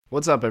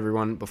What's up,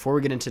 everyone? Before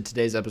we get into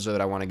today's episode,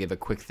 I want to give a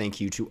quick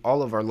thank you to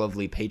all of our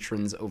lovely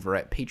patrons over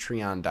at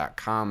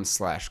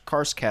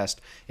patreon.com/carscast.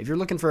 If you're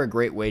looking for a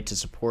great way to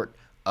support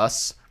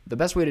us, the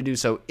best way to do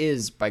so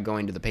is by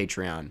going to the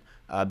Patreon.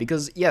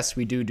 Because, yes,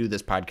 we do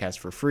this podcast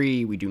for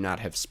free. We do not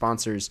have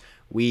sponsors.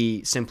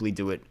 We simply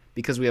do it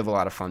because we have a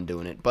lot of fun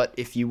doing it. But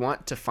if you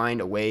want to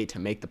find a way to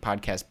make the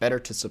podcast better,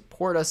 to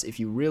support us, if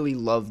you really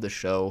love the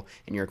show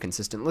and you're a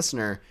consistent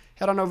listener,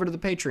 head on over to the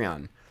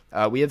Patreon.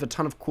 We have a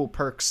ton of cool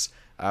perks.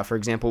 For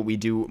example, we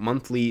do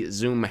monthly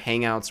Zoom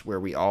hangouts where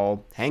we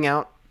all hang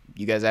out.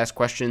 You guys ask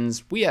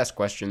questions. We ask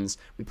questions.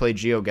 We play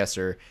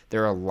GeoGuessr.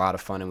 They're a lot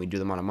of fun, and we do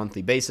them on a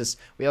monthly basis.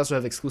 We also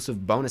have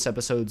exclusive bonus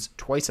episodes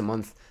twice a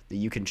month that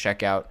you can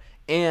check out.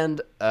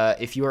 And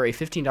if you are a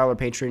 $15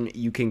 patron,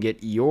 you can get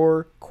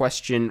your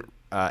question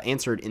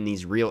answered in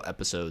these real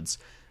episodes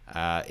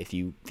if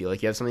you feel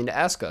like you have something to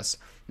ask us.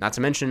 Not to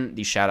mention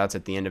the shout-outs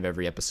at the end of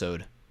every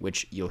episode,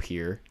 which you'll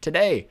hear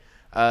today.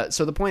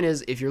 So the point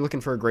is, if you're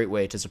looking for a great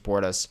way to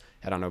support us,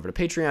 head on over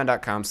to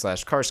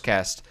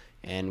patreon.com/carscast.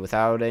 And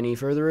without any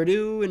further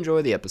ado,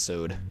 enjoy the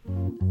episode.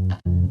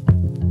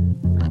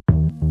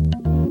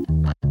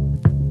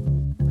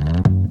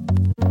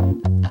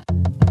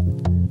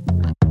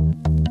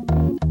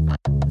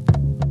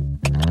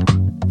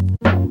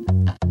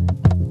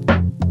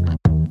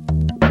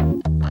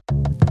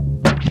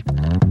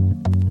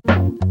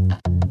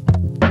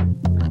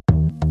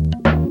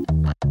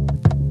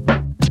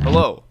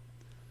 Hello.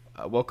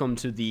 Welcome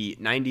to the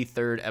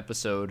 93rd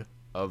episode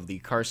of the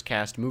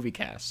Carscast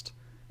Moviecast.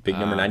 Big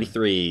number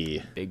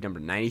 93. Big number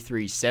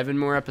 93. 7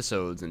 more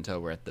episodes until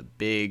we're at the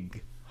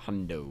big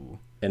hundo.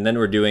 And then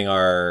we're doing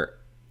our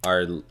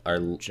Giant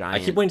I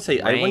keep wanting to say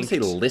I want to say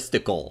ranked-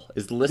 listicle.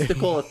 Is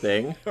listicle a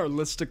thing? Our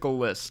listicle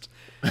list.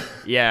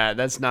 Yeah,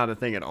 that's not a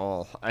thing at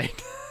all.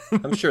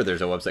 I'm sure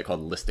there's a website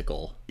called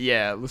Listicle.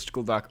 Yeah,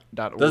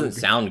 listicle.org. Doesn't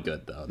sound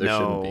good though. There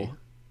shouldn't be.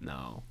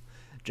 No.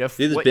 Jeff,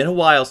 Dude, it's been a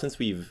while since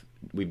we've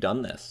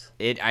done this.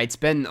 It's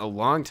been a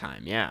long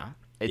time, yeah.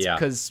 It's Yeah.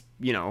 because,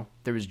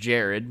 there was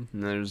Jared,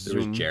 and there was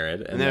Zoom,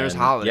 Jared, and there was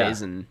holidays,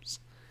 yeah. and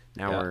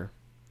now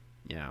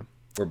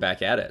We're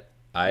back at it.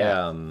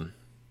 Yeah.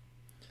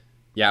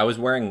 I was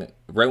wearing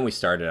right when we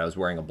started. I was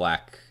wearing a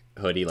black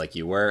hoodie like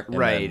you were,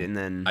 Right, and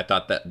then I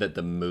thought that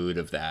the mood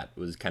of that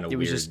was kind of It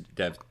was weird just-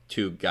 to have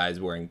two guys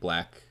wearing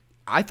black.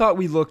 I thought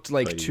we looked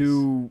like Ladies.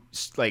 two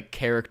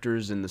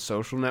characters in The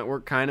Social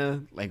Network, kind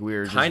of like we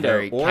were just Kinda,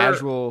 very or-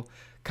 casual.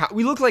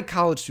 We look like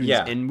college students,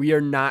 Yeah. and we are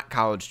not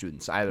college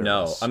students either.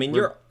 No, of us. I mean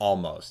We're- you're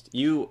almost.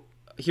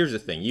 Here's the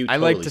thing. You I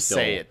totally like to still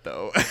say it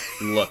though.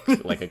 look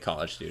like a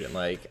college student.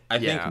 Like I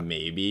Yeah. think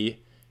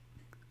maybe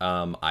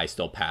I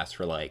still pass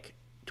for like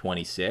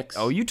 26.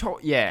 Oh, you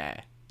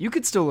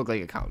could still look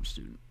like a college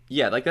student.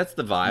 Yeah, like that's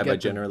the vibe get I the-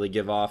 generally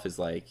give off is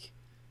like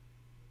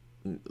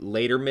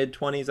later mid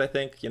 20s, I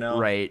think,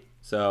 Right.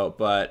 So,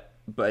 but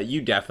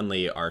you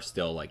definitely are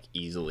still like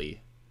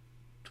easily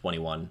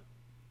 21.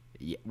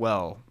 Yeah,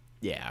 well,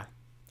 yeah.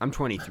 I'm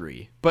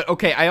 23. But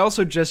okay, I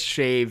also just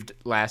shaved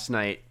last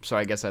night, so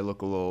I guess I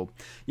look a little...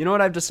 You know what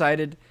I've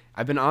decided?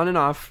 I've been on and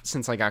off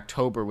since like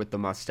October with the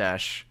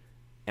mustache,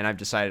 and I've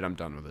decided I'm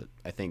done with it.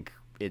 I think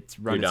it's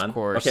run You're its done?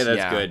 course. Okay, that's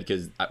yeah. good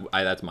because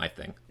I that's my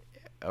thing.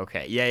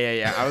 Okay,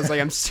 yeah. I was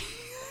like,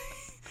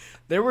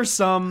 there were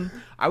some...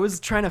 I was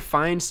trying to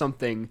find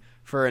something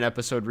for an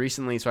episode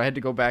recently, so I had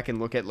to go back and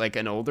look at like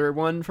an older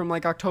one from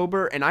like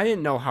October, and I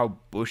didn't know how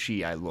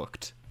bushy I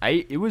looked.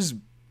 It was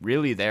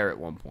really there at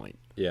one point.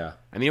 Yeah.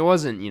 I mean, it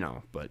wasn't,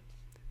 but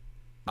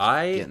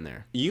getting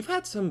there. You've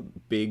had some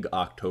big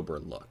October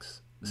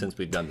looks since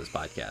we've done this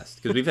podcast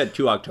because we've had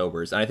 2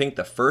 Octobers, and I think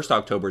the first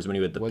October is when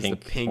you had the Was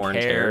pink, the pink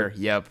orange hair.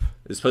 Yep.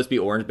 It was supposed to be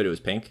orange, but it was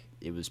pink.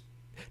 It was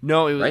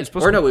no, it was, Right? it was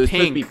supposed Or to no, be it was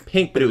pink, supposed to be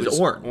pink, but it was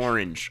orange.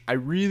 Orange. I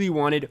really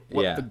wanted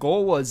what Yeah. the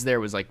goal was there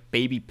was like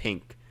baby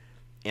pink,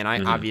 and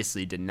I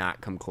obviously did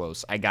not come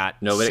close. I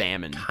got No, but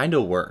salmon. it kind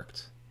of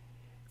worked.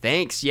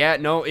 Thanks. Yeah,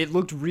 no, it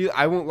looked real.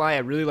 I won't lie. I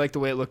really liked the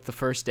way it looked the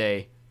first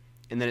day,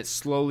 and then it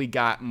slowly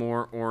got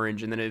more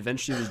orange, and then it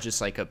eventually was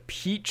just like a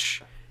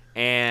peach,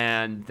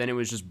 and then it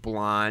was just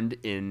blonde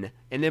and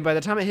then by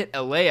the time I hit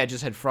LA, I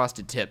just had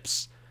frosted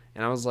tips,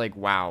 and I was like,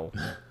 wow,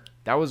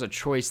 that was a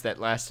choice that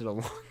lasted a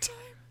long time.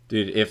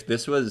 Dude, if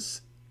this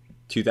was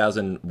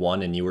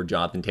 2001 and you were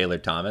Jonathan Taylor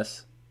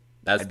Thomas,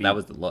 that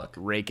was the look.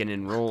 Raking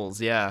in rolls,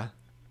 yeah.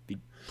 Be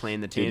playing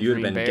the Dude, Tangerine you would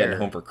have been Bear. getting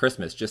home for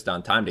Christmas just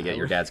on time to get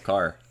your dad's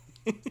car.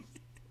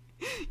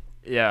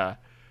 Yeah.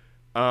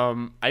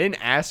 I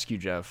didn't ask you,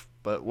 Jeff,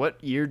 but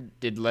what year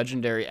did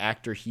legendary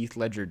actor Heath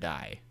Ledger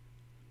die?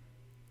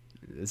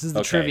 This is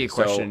the Okay, trivia so-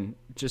 question.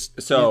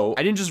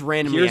 I didn't just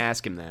randomly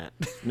ask him that.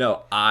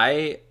 No,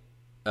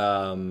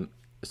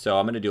 so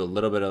I'm going to do a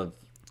little bit of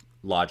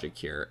logic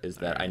here, is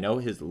that I know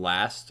his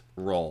last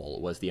role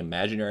was The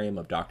Imaginarium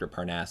of Dr.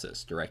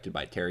 Parnassus, directed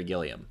by Terry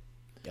Gilliam.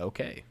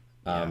 Okay.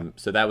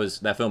 So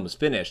that film was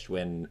finished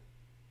when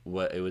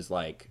it was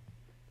like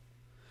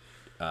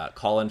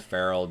Colin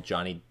Farrell,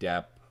 Johnny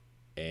Depp,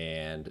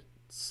 and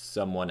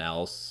someone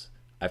else.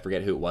 I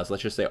forget who it was.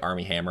 Let's just say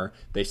Army Hammer.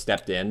 They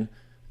stepped in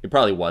It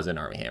probably wasn't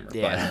Armie Hammer,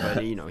 Yeah,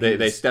 but,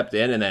 they stepped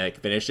in and then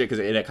finished it because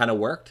it kind of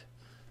worked.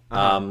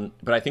 But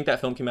I think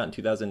that film came out in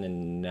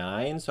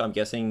 2009, so I'm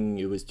guessing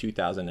it was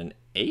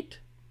 2008.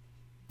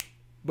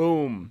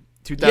 Boom.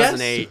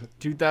 2008.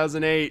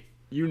 2008.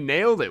 You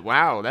nailed it.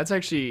 Wow. That's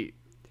actually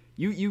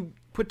you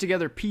put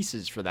together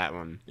pieces for that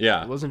one.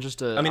 Yeah. It wasn't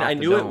just I mean, I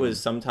knew it was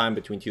sometime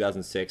between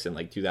 2006 and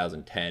like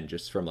 2010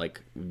 just from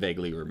like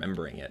vaguely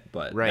remembering it,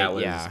 but that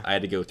was I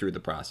had to go through the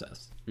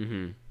process.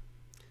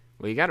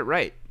 Well, you got it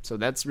right. So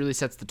that's really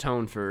sets the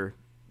tone for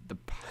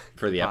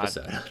the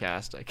episode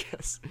podcast, I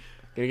guess.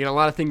 Gonna get a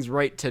lot of things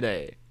right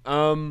today.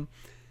 Yeah,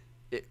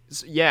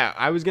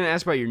 I was gonna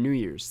ask about your New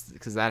Year's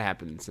because that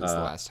happened since the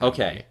last time.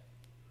 Okay,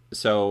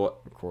 so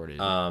recorded.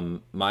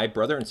 My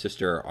brother and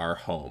sister are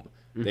home.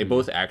 They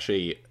both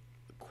actually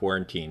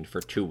quarantined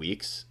for 2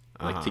 weeks,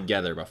 like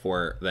together,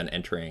 before then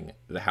entering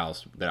the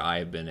house that I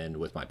have been in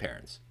with my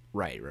parents.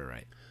 Right.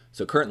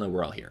 So currently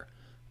we're all here.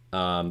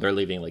 They're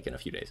leaving like in a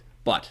few days,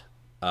 but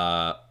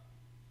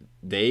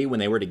when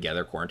they were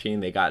together quarantining,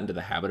 they got into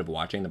the habit of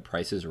watching The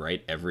Price is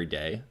Right every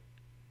day.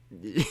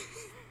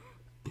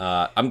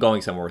 I'm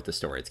going somewhere with the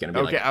story. It's gonna be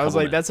okay. I was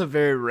like, that's a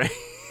very rare.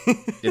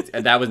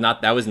 that was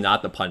not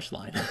the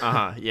punchline.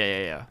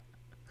 Yeah.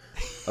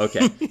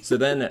 Okay, so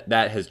then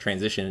that has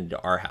transitioned into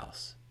our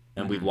house,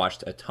 and we've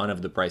watched a ton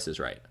of The Price is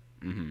Right.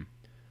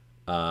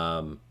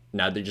 Now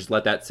they just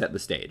let that set the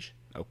stage.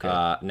 Okay.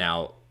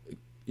 Now,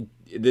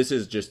 this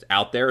is just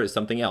out there as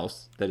something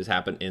else that has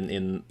happened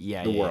in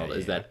the world.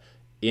 Is that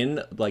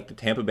in like the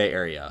Tampa Bay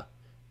area,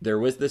 there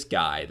was this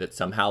guy that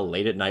somehow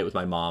late at night with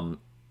my mom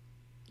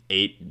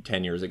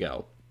 8-10 years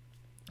ago,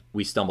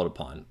 we stumbled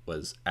upon,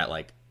 was at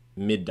like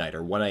midnight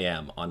or 1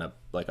 a.m. on a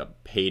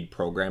paid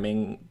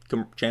programming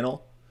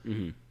channel.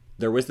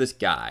 There was this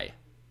guy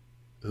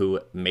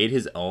who made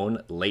his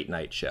own late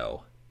night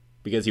show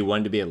because he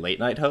wanted to be a late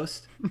night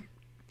host.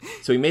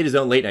 So he made his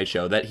own late night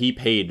show that he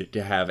paid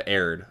to have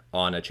aired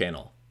on a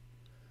channel.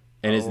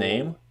 And his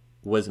name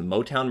was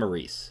Motown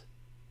Maurice.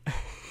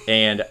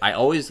 And I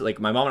always, like,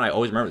 my mom and I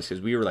always remember this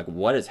because we were like,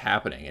 what is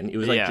happening? And it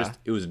was like,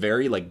 it was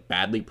very like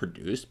badly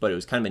produced, but it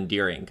was kind of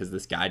endearing because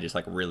this guy just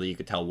like really, you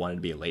could tell, wanted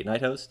to be a late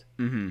night host.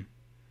 And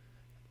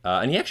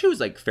he actually was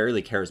like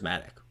fairly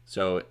charismatic.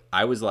 So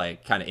I was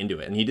like kind of into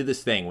it. And he did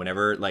this thing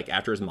whenever, like,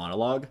 after his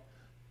monologue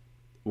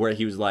where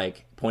he was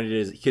like pointed at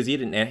his, because he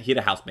had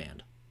a house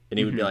band, and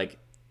he would be like,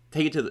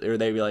 take it to the, or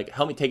they'd be like,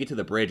 help me take it to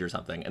the bridge or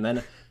something. And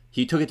then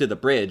he took it to the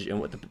bridge,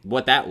 and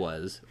what that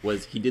was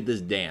he did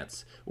this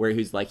dance where he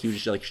would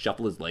just like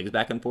shuffle his legs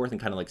back and forth and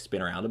kind of like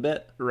spin around a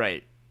bit.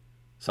 Right.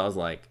 So I was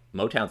like,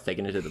 Motown's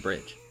taking it to the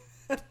bridge.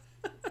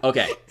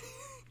 Okay.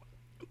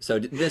 So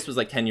this was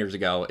like 10 years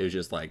ago. It was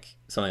just like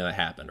something that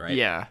happened, right?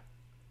 Yeah.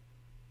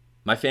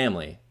 My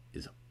family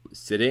is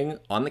sitting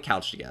on the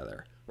couch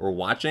together. We're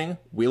watching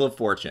Wheel of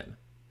Fortune.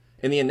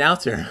 And the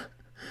announcer,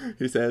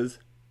 he says,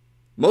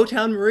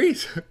 Motown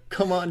Maurice,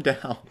 come on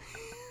down.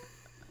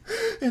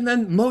 And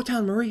then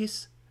Motown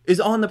Maurice is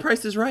on The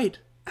Price is Right.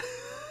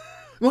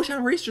 Motown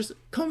Maurice just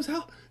comes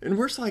out, and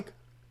we're just like,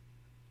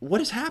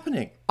 what is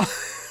happening?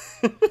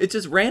 It's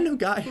this random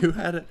guy who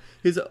had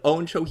his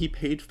own show he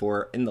paid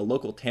for in the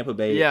local Tampa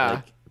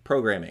Bay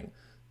programming.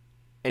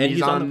 And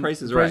he's on The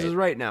Price is Right. Price is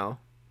Right now.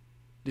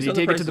 Did he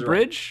take it to the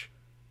bridge?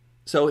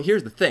 So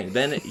here's the thing.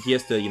 Then he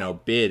has to,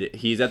 bid.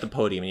 He's at the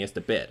podium and he has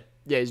to bid.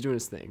 Yeah, he's doing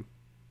his thing.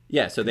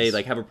 Yeah, so they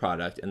like have a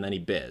product and then he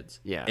bids.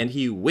 Yeah. And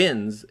he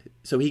wins.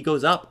 So he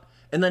goes up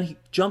and then he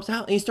jumps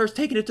out and he starts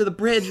taking it to the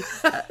bridge.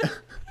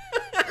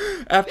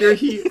 After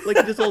he,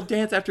 like, this little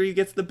dance after he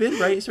gets the bid,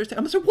 right? He starts,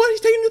 I'm like, what? He's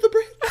taking it to the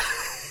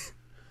bridge?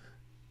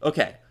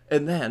 Okay.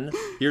 And then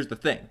here's the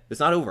thing. It's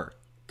not over.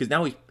 Because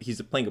now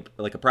he's playing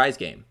a prize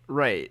game.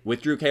 Right.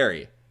 With Drew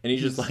Carey. And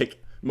he's just like,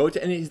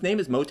 Motown, and his name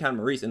is Motown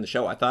Maurice in the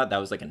show. I thought that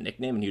was like a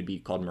nickname and he would be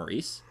called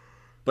Maurice.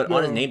 But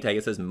on his name tag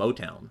it says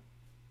Motown.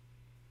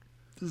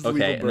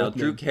 Okay, and now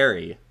Drew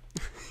Carey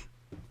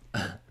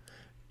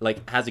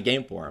like has a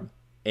game for him.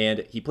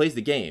 And he plays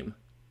the game.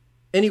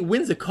 And he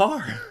wins a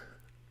car.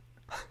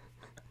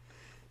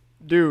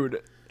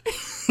 Dude.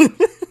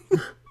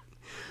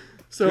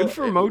 So good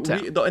for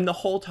Motown. And the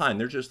whole time,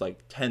 there's just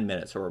like 10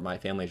 minutes where my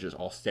family's just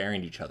all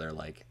staring at each other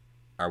like,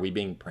 are we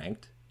being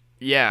pranked?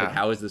 Yeah. Like,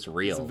 how is this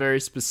real? It's a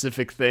very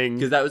specific thing.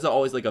 Because that was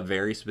always like a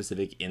very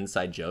specific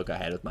inside joke I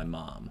had with my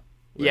mom.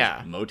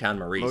 Yeah. Motown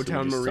Maurice, who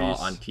we just saw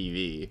on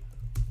TV.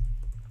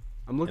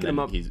 I'm looking him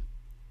up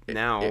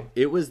now.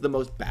 It was the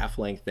most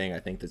baffling thing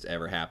I think that's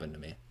ever happened to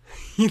me.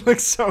 He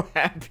looks so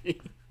happy.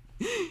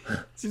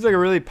 Seems like a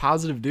really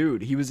positive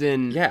dude. He was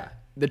in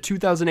the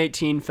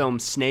 2018 film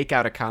Snake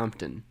Outta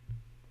Compton.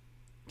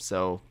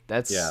 So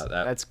that's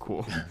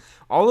cool.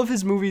 All of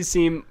his movies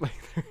seem like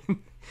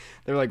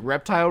they're like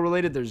reptile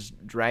related. There's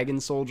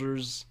Dragon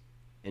Soldiers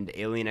and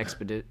Alien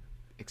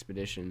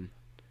Expedition.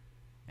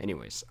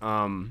 Anyways,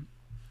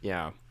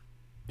 yeah.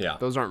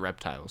 Those aren't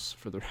reptiles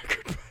for the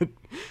record,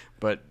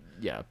 but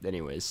yeah.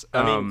 Anyways,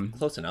 I mean,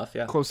 close enough.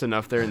 Yeah, close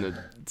enough. They're in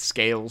the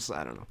scales.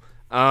 I don't know.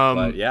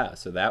 But yeah,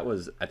 so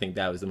I think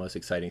that was the most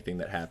exciting thing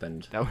that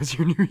happened. That was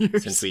your New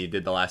Year's since we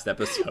did the last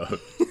episode.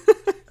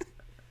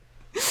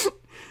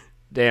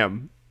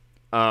 Damn.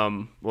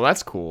 Well,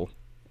 that's cool.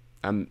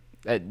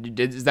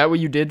 Is that what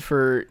you did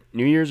for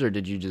New Year's, or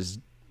did you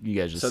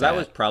guys just? So sat? that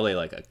was probably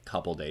like a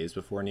couple days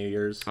before New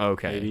Year's.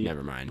 Okay, maybe.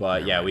 never mind. But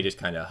never mind. we just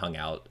kind of hung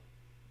out.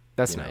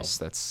 That's nice.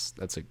 That's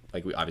a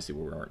like we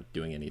weren't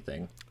doing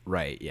anything.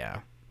 Right.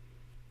 Yeah.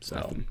 So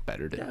nothing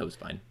better to. Yeah, it was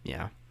fine.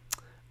 Yeah.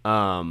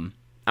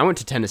 I went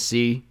to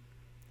Tennessee,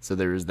 so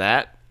there was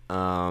that. This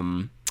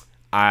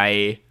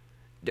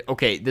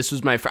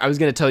was I was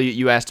gonna tell you.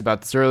 You asked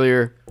about this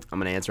earlier. I'm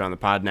gonna answer on the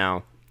pod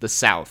now. The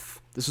South.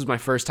 This was my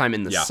first time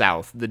in the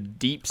South, the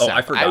deep South. Oh,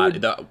 I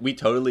forgot. We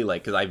totally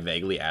because I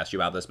vaguely asked you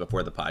about this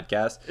before the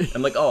podcast.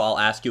 I'm like, I'll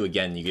ask you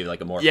again. You gave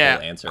like a more full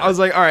answer. I was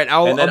like, all right,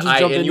 I'll just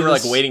jump into and you were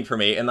this. like waiting for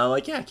me, and I'm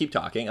like, yeah, keep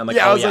talking. I'm like,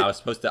 I was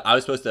supposed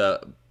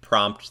to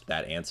prompt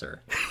that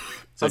answer.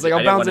 So I was like,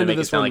 I'll bounce into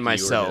this one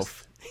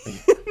myself.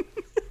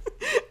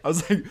 I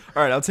was like,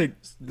 all right, I'll take.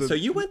 So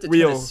you went to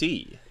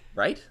Tennessee,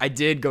 right? I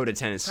did go to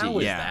Tennessee. How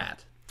was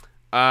that?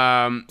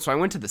 So I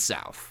went to the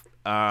South.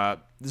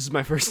 This is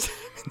my first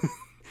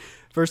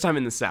time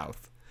in the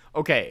South.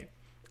 Okay,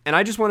 and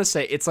I just want to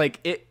say it's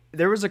like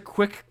there was a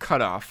quick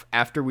cutoff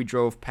after we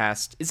drove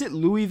past. Is it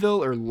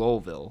Louisville or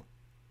Lowellville?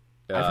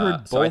 I've heard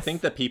both. So I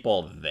think the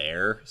people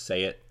there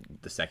say it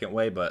the second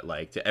way, but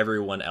like to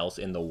everyone else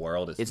in the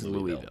world, it's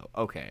Louisville.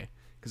 Okay,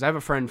 because I have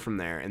a friend from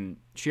there, and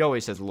she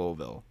always says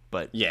Louisville.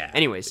 But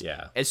anyways,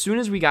 yeah. As soon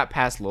as we got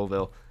past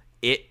Louisville,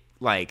 it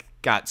like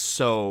got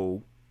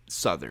so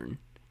southern,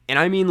 and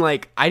I mean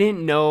like I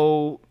didn't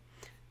know.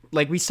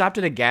 Like, we stopped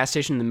at a gas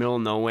station in the middle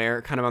of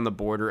nowhere, kind of on the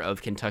border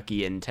of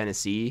Kentucky and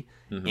Tennessee,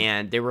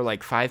 and there were,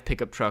 like, 5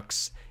 pickup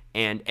trucks,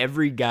 and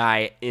every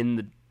guy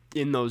in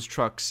those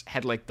trucks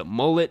had, like, the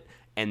mullet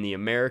and the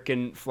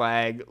American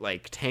flag,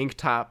 like, tank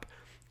top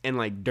and,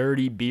 like,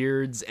 dirty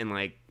beards, and,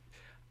 like,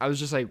 I was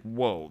just like,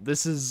 whoa,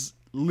 this is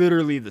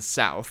literally the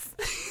South.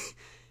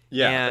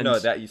 Yeah,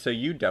 so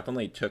you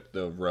definitely took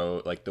the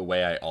road, like the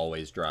way I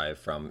always drive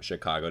from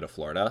Chicago to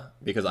Florida,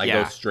 because I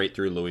go straight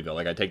through Louisville.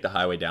 Like I take the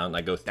highway down, I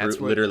go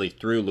literally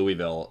through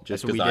Louisville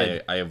just because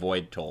I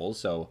avoid tolls.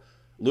 So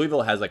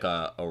Louisville has like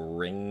a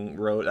ring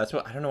road. I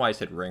don't know why I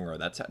said ring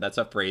road. That's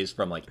a phrase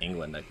from like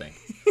England, I think.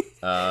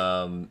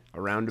 A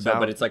roundabout.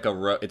 But it's like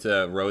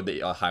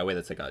a highway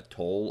that's like a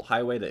toll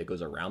highway that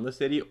goes around the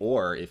city.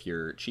 Or if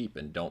you're cheap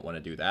and don't want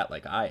to do that,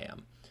 like I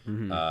am.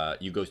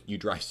 You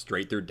drive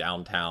straight through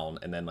downtown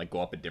and then like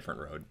go up a different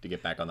road to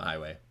get back on the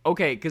highway.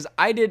 Okay, because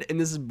I did, and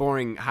this is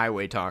boring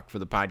highway talk for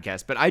the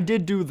podcast, but I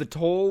did do the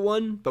toll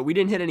one, but we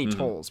didn't hit any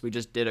tolls. We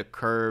just did a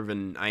curve,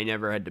 and I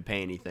never had to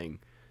pay anything.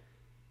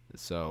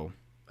 So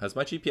has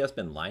my GPS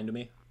been lying to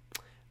me?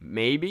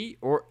 Maybe,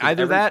 or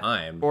either that,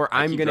 or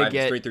I'm gonna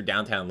get straight through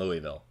downtown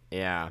Louisville.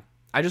 Yeah,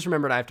 I just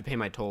remembered I have to pay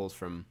my tolls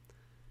from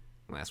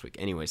last week.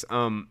 Anyways,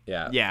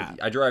 yeah.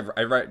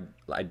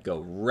 I'd go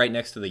right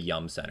next to the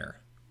Yum Center.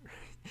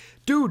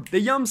 Dude, the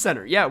Yum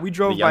Center. Yeah, we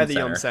drove by the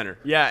Yum Center.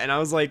 Yeah, and I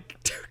was like,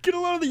 dude, get a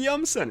load of the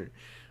Yum Center.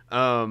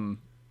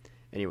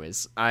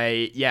 Anyways,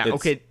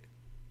 okay.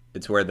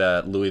 It's where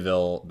the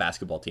Louisville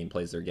basketball team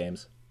plays their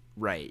games.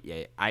 Right,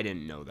 yeah. I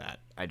didn't know that.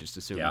 I just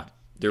assumed. Yeah,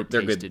 they're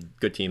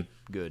good team.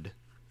 Good.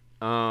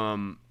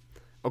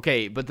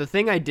 Okay, but the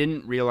thing I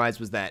didn't realize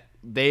was that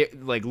they,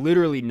 like,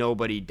 literally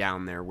nobody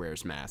down there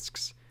wears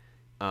masks.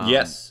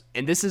 Yes.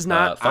 And this is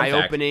not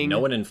eye-opening. No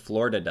one in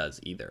Florida does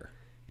either.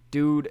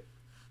 Dude,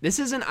 this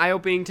isn't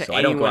eye-opening to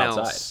anyone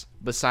else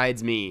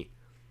besides me.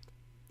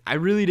 I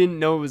really didn't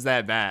know it was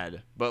that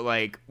bad. But,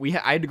 like,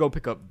 I had to go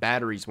pick up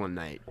batteries one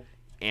night,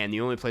 and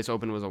the only place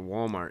open was a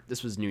Walmart.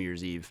 This was New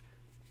Year's Eve.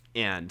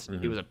 And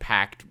it was a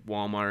packed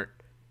Walmart.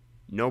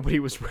 Nobody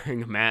was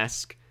wearing a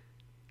mask.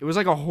 It was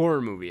like a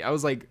horror movie. I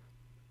was like,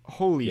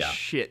 holy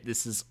shit,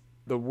 this is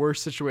the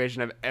worst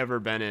situation I've ever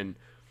been in.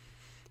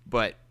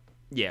 But,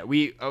 yeah,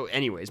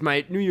 anyways,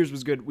 my New Year's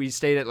was good. We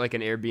stayed at, like,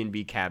 an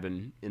Airbnb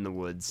cabin in the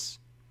woods.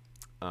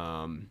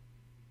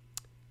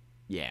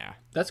 Yeah.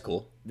 That's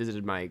cool.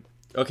 Visited my...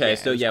 Okay,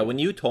 cool. When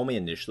you told me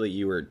initially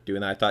you were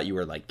doing that, I thought you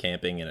were, like,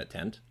 camping in a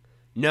tent.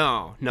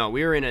 No,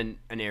 we were in an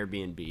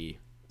Airbnb.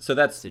 So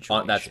that's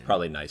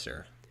probably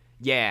nicer.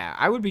 Yeah,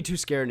 I would be too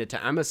scared to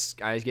tent.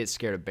 I get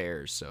scared of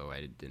bears, so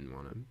I didn't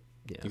want to...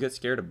 Yeah. You get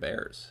scared of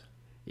bears?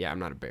 Yeah, I'm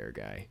not a bear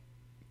guy.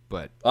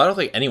 But I don't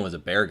think anyone's a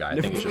bear guy.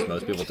 I think it's just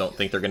most people don't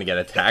think they're going to get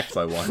attacked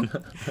by one.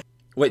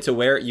 Wait, so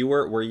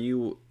were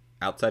you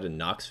outside of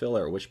Knoxville,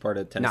 or which part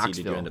of Tennessee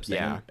did you end up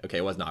staying? Yeah. Okay,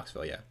 it was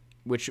Knoxville, yeah.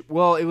 It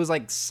was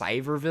like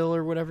Cyverville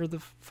or whatever the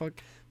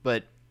fuck.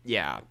 But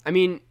yeah, I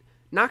mean,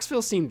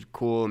 Knoxville seemed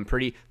cool and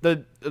pretty.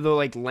 The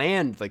like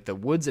land, like the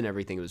woods and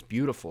everything, it was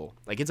beautiful.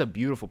 Like it's a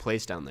beautiful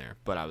place down there.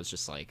 But I was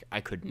just like, I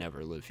could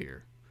never live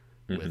here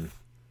with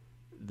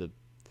the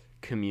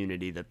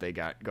community that they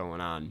got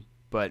going on.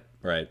 But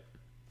right,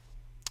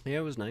 yeah,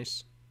 it was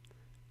nice.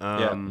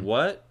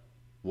 What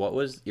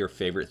was your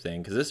favorite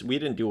thing? Because we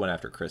didn't do one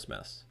after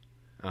Christmas.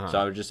 So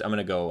I'm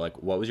gonna go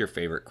like, what was your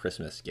favorite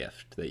Christmas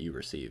gift that you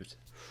received?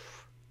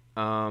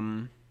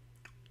 I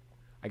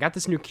got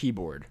this new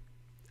keyboard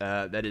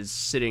that is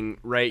sitting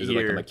right here. Is it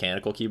like a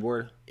mechanical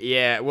keyboard?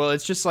 Yeah, well,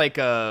 it's just like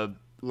a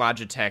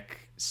Logitech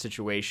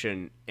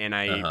situation, and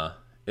I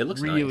It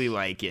looks really nice.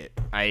 like it.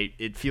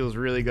 It feels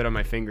really good on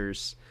my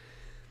fingers.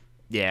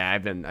 Yeah,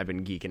 I've been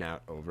geeking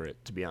out over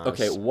it, to be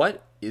honest. Okay,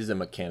 what is a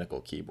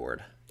mechanical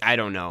keyboard? I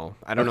don't know.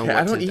 I don't know Okay,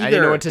 what I don't to, either. I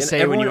didn't know what to And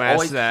say when you everyone asked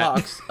always that.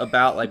 talks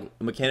about like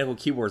mechanical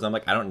keyboards. I'm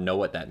like, I don't know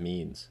what that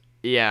means.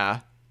 Yeah.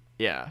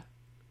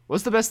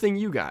 What's the best thing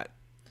you got?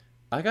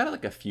 I got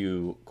like a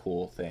few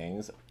cool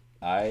things.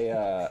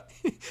 I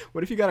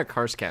What if you got a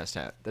Carscast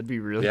hat? That'd be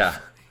really yeah.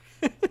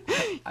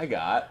 I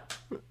got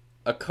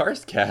a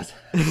Carscast.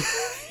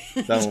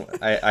 So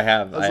I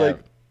have. I was like,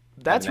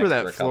 that's where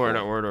that extra Florida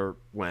couple. order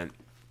went.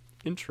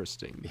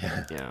 Interesting.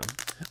 Yeah.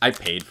 I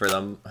paid for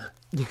them.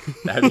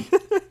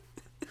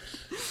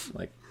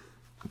 Like,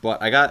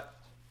 but I got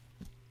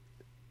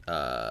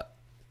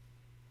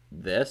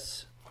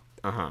this,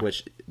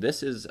 which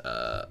this is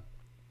I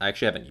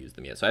actually haven't used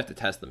them yet, so I have to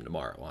test them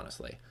tomorrow,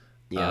 honestly.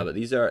 Yeah. But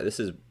this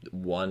is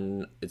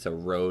one. It's a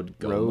Rode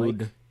Go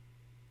mic.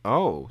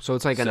 Oh, so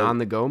it's like an So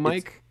on-the-go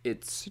mic?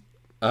 It's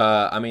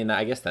I mean,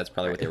 I guess that's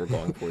probably what they were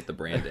going for with the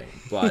branding,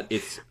 but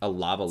it's a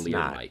lavalier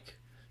not. mic.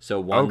 So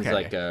one's Okay.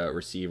 like a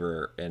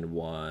receiver and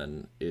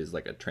one is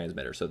like a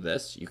transmitter. So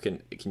this it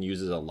can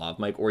use as a lav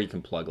mic, or you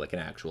can plug like an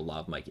actual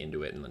lav mic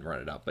into it and then run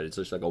it up. But it's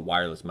just like a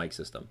wireless mic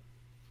system.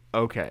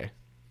 Okay.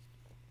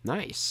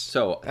 Nice.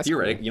 So That's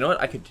theoretically, cool. you know what?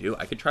 I could do?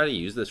 I could try to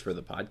use this for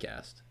the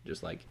podcast.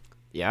 Just like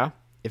Yeah?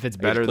 If it's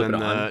just better clip than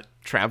it the on.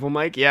 travel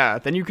mic, yeah,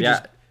 then you could Yeah.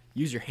 just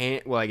use your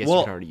hand. Well, I guess you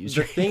can already use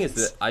the your thing is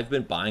hands. that I've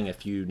been buying a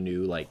few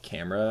new like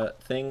camera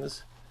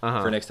things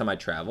Uh-huh. for next time I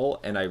travel,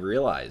 and I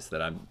realized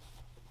that I'm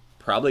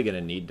probably going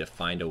to need to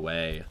find a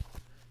way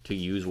to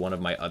use one of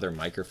my other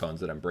microphones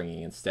that I'm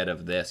bringing instead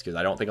of this, because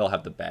I don't think I'll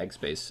have the bag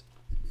space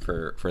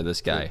for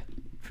this guy.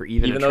 For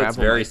even a Even though it's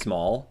travel very mic.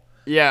 small,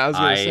 Yeah, I was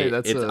going to say,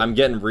 that's I'm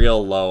getting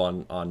real low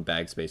on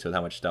bag space with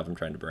how much stuff I'm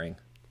trying to bring.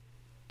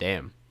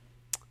 Damn.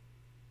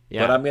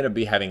 Yeah. But I'm going to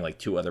be having like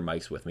two other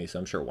mics with me, so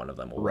I'm sure one of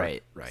them will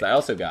work. Right. So I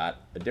also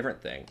got a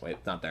different thing. Wait,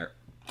 it's not there.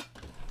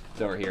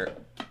 It's over here.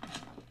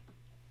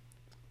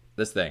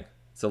 This thing.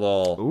 It's a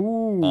little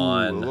Ooh,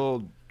 on. a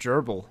little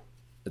gerbil.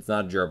 It's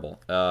not a gerbil.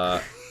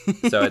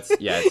 So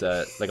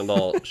it's like a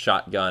little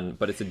shotgun,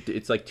 but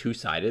it's like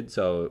two-sided,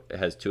 so it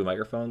has two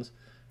microphones.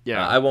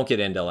 Yeah. I won't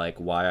get into like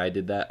why I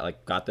did that,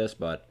 like got this,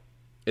 but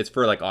it's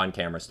for like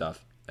on-camera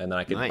stuff, and then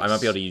I Nice. might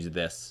be able to use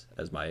this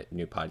as my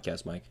new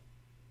podcast mic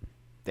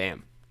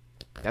Damn.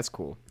 That's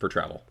cool. for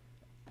travel.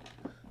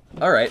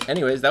 All right.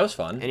 Anyways, that was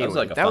fun. That was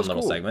like a fun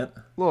little segment.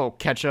 A little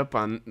catch up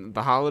on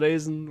the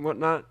holidays and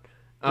whatnot.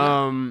 You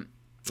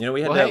know,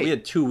 we had Well, hey. we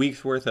had 2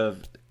 weeks worth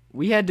of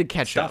We had to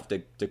catch stuff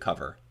up. to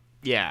cover.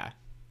 Yeah.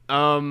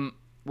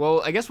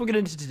 Well, I guess we'll get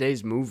into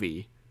today's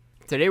movie.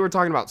 Today we're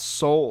talking about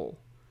Soul,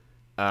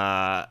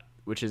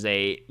 which is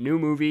a new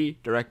movie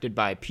directed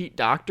by Pete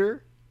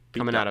Docter,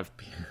 coming out of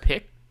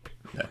Pete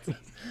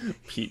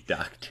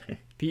Docter.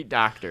 Pete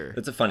Docter.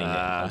 That's a funny name.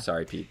 I'm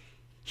sorry, Pete.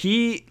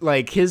 He,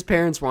 like, his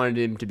parents wanted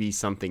him to be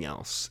something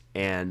else,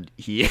 and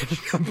he ended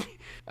up...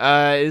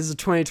 It is a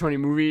 2020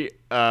 movie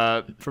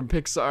from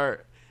Pixar,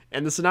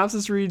 and the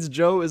synopsis reads,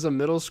 Joe is a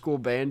middle school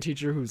band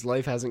teacher whose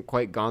life hasn't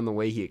quite gone the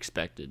way he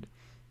expected.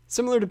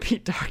 Similar to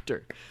Pete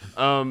Docter.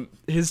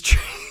 His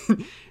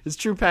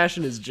true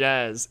passion is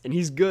jazz, and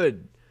he's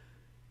good.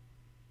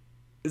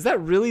 Is that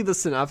really the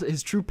synopsis?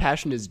 His true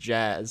passion is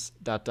jazz, ...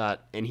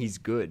 and he's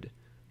good.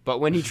 But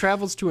when he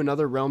travels to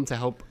another realm to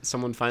help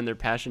someone find their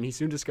passion, he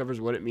soon discovers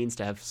what it means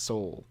to have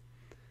soul.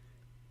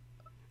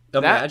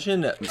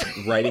 Imagine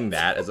writing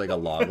that as like a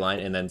log line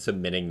and then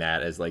submitting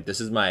that as like,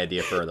 this is my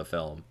idea for the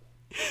film.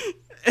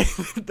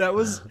 That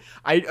was...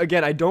 I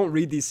don't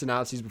read these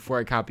synopses before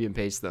I copy and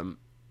paste them.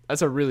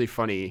 That's a really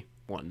funny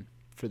one,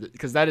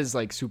 because that is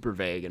like super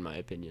vague in my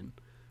opinion.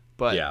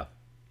 But Yeah.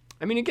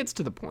 I mean, it gets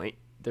to the point.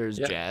 There's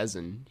Yeah. jazz,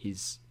 and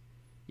he's,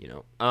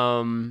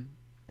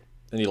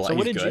 And So he's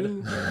what did good.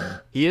 you?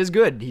 He is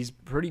good. He's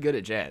pretty good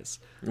at jazz.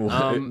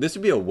 This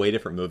would be a way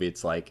different movie.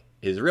 It's like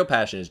his real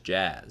passion is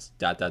jazz. ...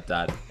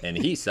 And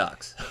he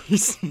sucks.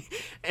 He's,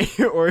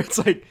 or it's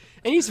like,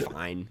 and he's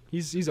fine.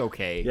 He's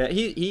okay. Yeah,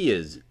 he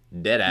is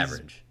dead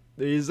average.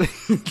 He's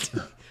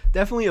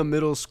definitely a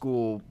middle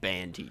school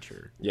band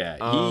teacher. Yeah,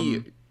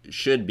 he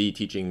should be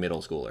teaching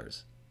middle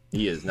schoolers.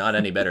 He is not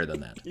any better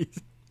than that.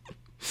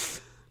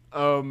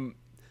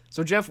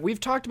 So Jeff, we've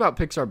talked about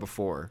Pixar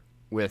before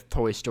with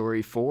Toy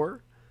Story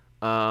 4,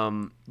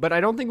 but I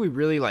don't think we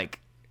really like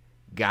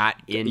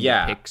got into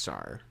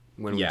Pixar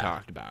when we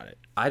talked about it.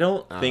 I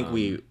don't think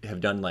we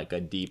have done like a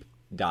deep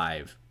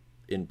dive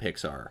in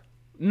Pixar.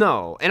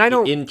 No, and I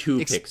don't into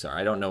Pixar.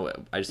 I don't know.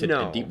 I just said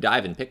a deep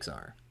dive in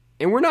Pixar.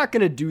 And we're not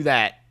gonna do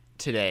that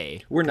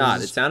today. We're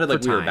not. It sounded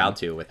like we were about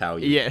to with how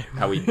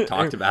we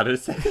talked about it a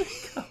second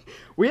ago.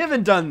 We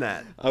haven't done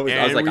that. I was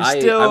like,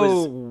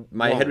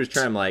 my head was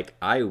trying. I'm like,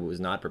 I was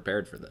not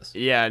prepared for this.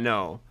 Yeah,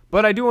 no.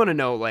 But I do want to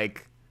know,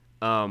 like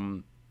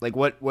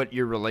what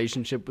your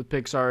relationship with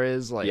Pixar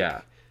is, like.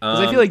 Yeah. Because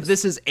I feel like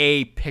this is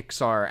a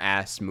Pixar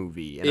ass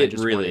movie, and I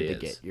just really wanted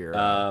to is. get your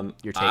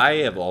take. I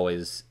on have it.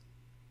 always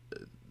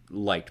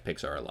liked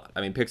Pixar a lot.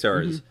 I mean,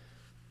 Pixar is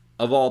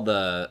of all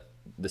the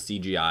the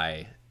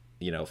CGI,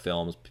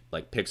 films,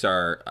 like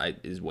Pixar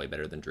is way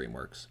better than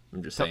DreamWorks.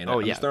 I'm just saying.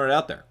 I'm just throwing it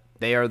out there.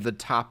 They are the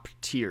top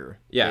tier.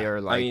 Yeah, they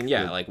are like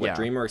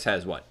DreamWorks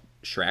has what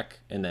Shrek,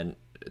 and then.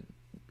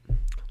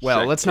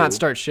 Well, let's not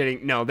start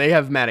shitting. No, they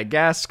have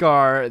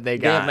Madagascar. They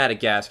have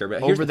Madagascar,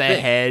 but Over the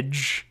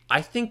Hedge.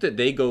 I think that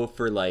they go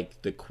for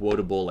like the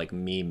quotable like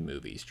meme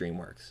movies.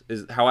 DreamWorks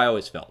is how I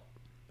always felt.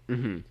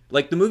 Mm-hmm.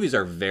 Like the movies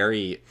are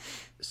very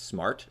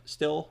smart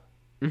still,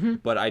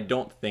 but I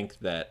don't think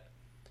that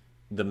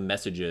the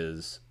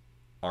messages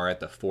are at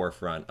the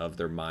forefront of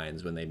their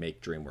minds when they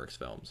make DreamWorks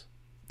films.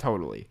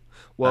 Totally.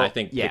 Well, and I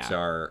think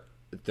Pixar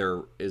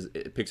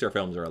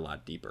films are a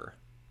lot deeper.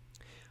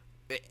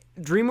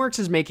 DreamWorks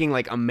is making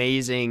like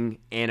amazing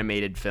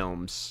animated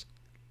films,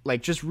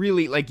 like just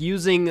really like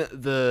using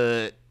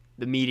the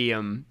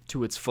medium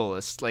to its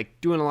fullest, like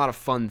doing a lot of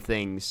fun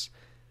things.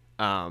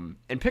 And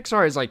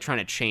Pixar is like trying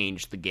to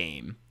change the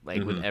game,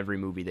 like with every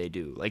movie they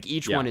do. Like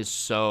each one is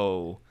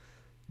so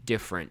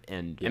different,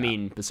 and I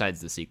mean, besides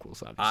the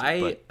sequels,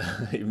 obviously.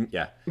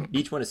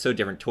 Each one is so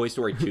different. Toy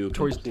Story 2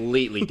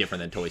 completely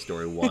different than Toy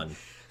Story 1.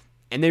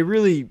 And they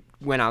really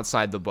went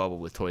outside the bubble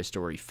with Toy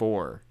Story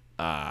 4.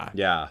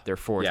 Their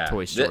fourth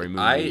Toy Story movie.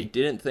 I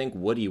didn't think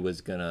Woody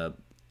was gonna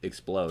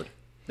explode.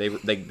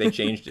 They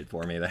changed it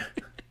for me there.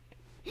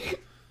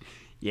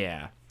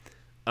 Yeah.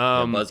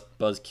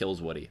 Buzz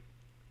kills Woody.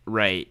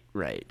 Right.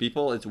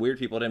 It's weird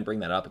people didn't bring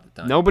that up at the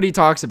time. Nobody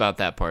talks about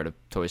that part of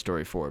Toy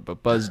Story 4,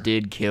 but Buzz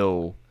did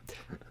kill,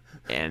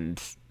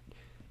 and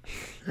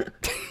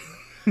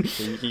he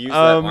used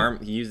that arm.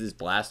 He used his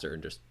blaster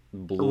and just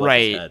blew up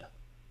his head.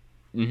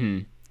 Mm-hmm.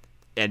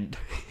 And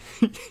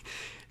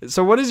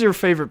so, what is your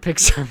favorite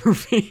Pixar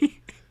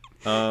movie?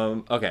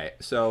 Okay,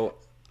 so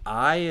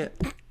I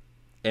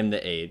am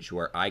the age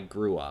where I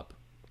grew up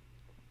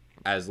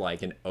as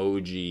like an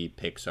OG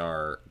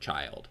Pixar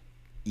child.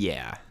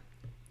 Yeah.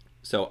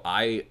 So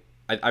I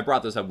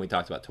brought this up when we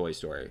talked about Toy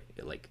Story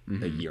like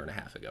a year and a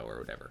half ago or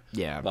whatever.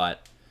 Yeah.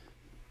 But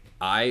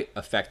I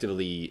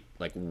effectively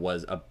like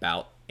was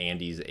about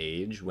Andy's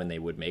age when they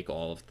would make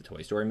all of the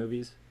Toy Story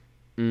movies.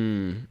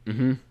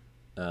 Mm-hmm.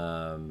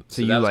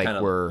 So you like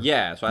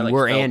so I like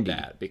were felt Andy.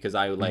 that because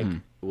I like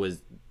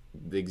was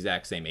the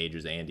exact same age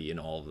as Andy in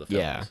all of the films.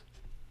 Yeah.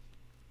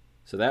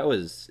 So that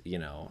was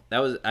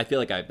I feel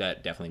like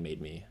that definitely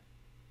made me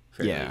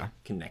fairly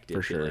connected.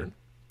 For sure.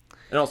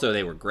 And also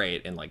they were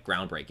great and like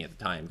groundbreaking at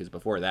the time because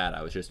before that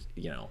I was just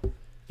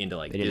into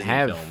like Disney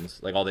films,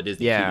 like all the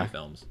Disney TV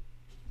films.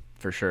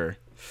 For sure.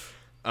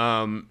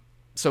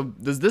 So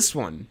does this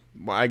one?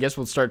 Well, I guess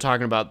we'll start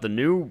talking about the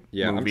new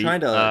movie. I'm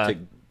trying to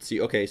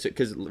see. Okay, so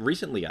because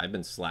recently I've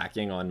been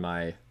slacking on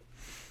my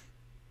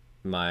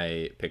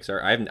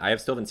Pixar. I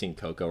still haven't seen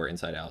Coco or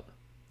Inside Out,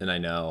 and I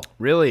know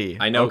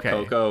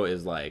Coco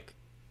is like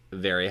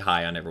very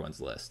high on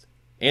everyone's list,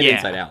 and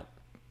Inside Out.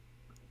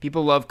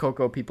 People love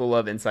Coco. People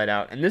love Inside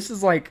Out, and this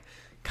is like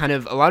kind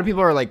of a lot of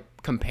people are like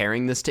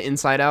comparing this to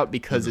Inside Out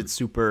because it's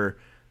super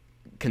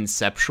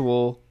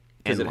conceptual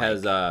because it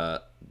has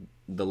the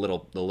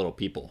little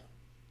people.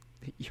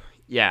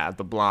 Yeah,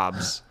 the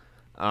blobs.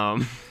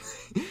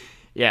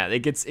 Yeah, it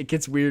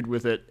gets weird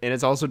with it, and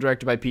it's also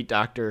directed by Pete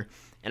Docter.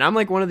 And I'm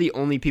like one of the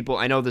only people.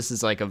 I know this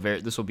is like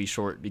this will be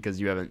short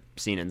because you haven't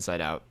seen Inside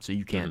Out, so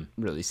you can't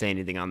really say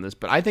anything on this.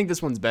 But I think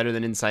this one's better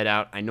than Inside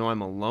Out. I know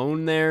I'm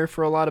alone there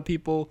for a lot of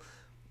people,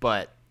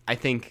 but I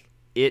think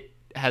the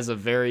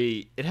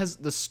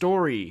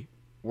story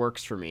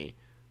works for me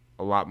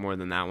a lot more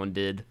than that one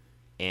did,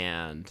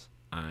 and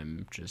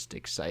I'm just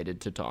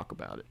excited to talk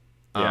about it.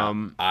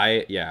 I'm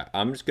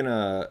just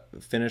gonna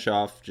finish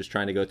off just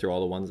trying to go through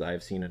all the ones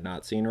I've seen and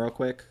not seen real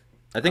quick.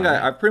 I think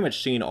I've pretty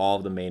much seen all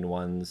of the main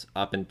ones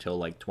up until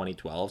like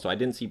 2012. So I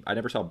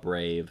never saw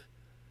Brave,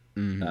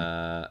 and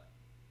I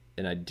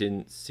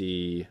didn't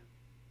see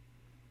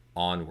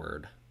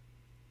Onward.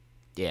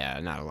 Yeah,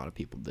 not a lot of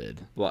people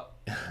did. Well,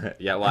 I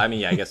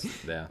guess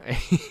yeah.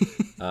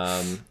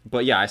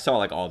 But yeah, I saw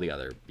like all the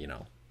other,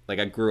 like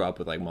I grew up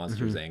with like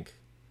Monsters Inc.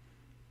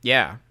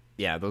 Yeah,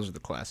 those are the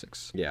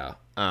classics. Yeah.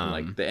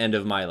 Like the end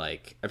of my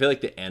I feel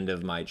like the end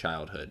of my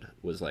childhood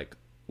was like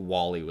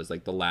WALL-E was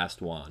like the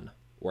last one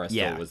where I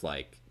still was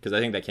like, because I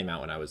think that came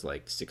out when I was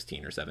like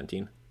 16 or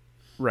 17.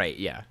 Right.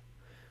 Yeah.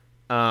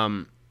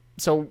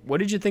 So what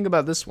did you think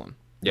about this one?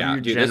 Yeah,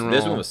 dude, this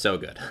one was so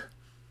good.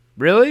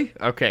 Really?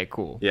 Okay,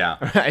 cool. Yeah.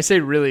 I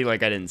say really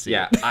like I didn't see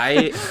it.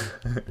 I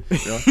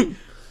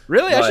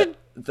really? Should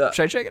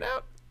I check it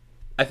out?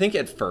 I think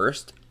at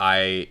first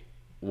I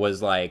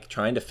was like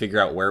trying to figure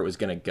out where it was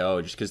going to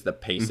go just because the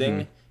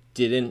pacing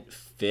didn't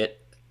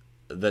fit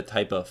the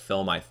type of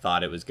film I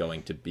thought it was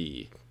going to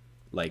be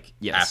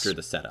after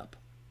the setup.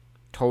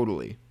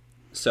 Totally.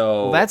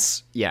 So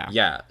that's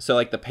so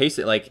like the pace,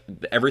 like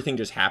everything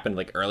just happened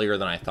like earlier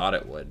than I thought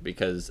it would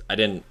because I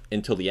didn't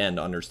until the end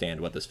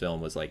understand what this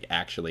film was like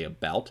actually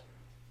about.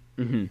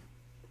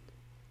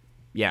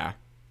 Yeah,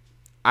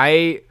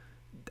 I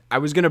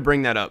was gonna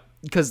bring that up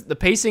because the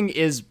pacing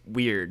is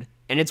weird,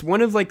 and it's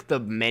one of like the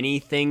many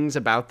things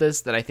about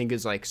this that I think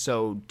is like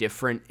so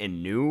different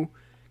and new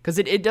because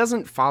it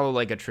doesn't follow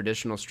like a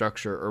traditional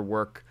structure or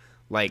work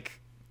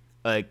like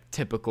a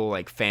typical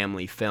like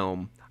family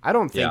film. I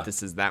don't think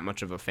this is that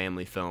much of a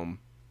family film.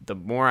 The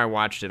more I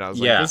watched it, I was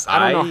like,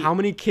 I don't know how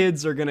many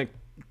kids are gonna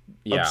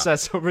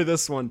obsess over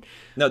this one.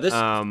 No, this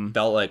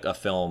felt like a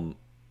film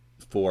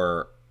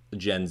for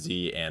Gen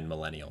Z and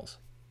millennials.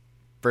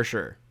 For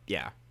sure,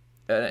 yeah.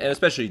 And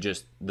especially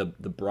just the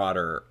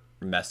broader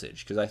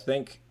message, because I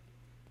think,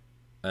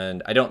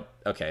 and I don't,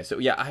 okay, so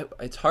yeah,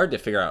 it's hard to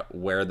figure out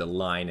where the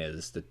line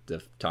is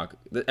to talk.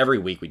 Every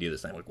week we do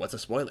this thing, like, what's a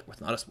spoiler,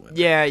 what's not a spoiler?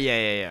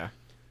 Yeah.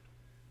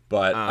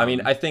 But, I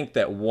mean, I think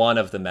that one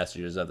of the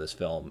messages of this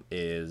film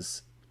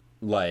is,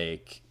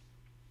 like,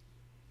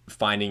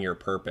 finding your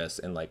purpose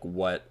and, like,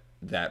 what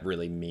that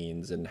really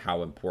means and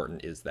how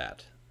important is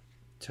that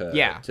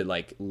to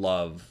like,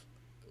 love,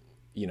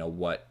 you know,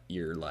 what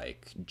your,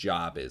 like,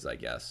 job is, I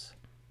guess.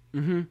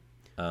 Mm-hmm.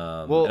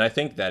 And I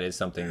think that is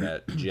something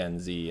that Gen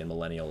Z and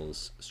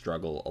millennials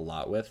struggle a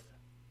lot with.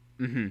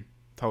 Mm-hmm.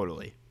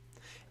 Totally.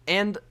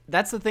 And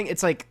that's the thing.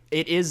 It's like,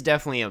 it is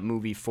definitely a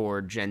movie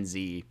for Gen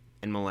Z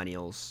and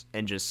millennials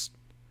and just,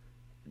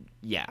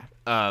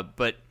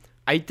 but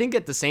I think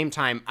at the same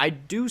time, I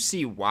do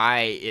see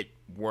why it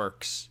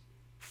works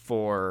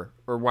or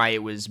why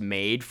it was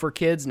made for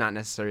kids, not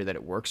necessarily that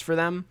it works for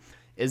them,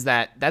 is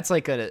that's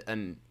like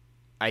an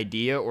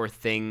idea or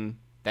thing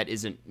that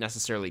isn't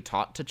necessarily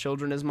taught to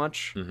children as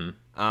much.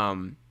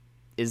 Mm-hmm.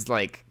 Is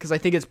like, because I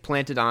think it's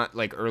planted on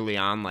like early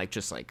on, like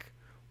just like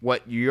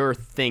what your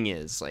thing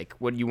is, like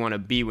what you want to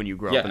be when you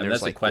grow up. And there's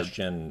that's like a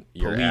question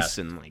you're police asked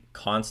and like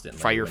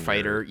constantly.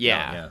 Firefighter.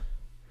 Yeah.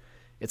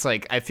 It's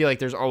like, I feel like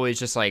there's always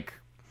just like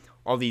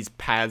all these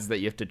paths that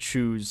you have to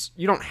choose.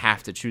 You don't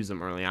have to choose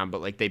them early on,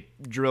 but like they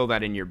drill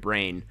that in your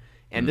brain.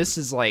 And this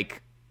is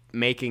like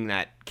making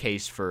that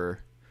case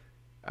for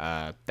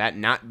that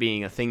not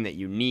being a thing that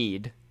you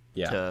need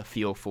to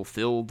feel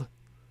fulfilled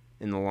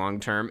in the long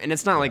term. And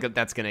it's not like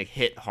that's going to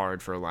hit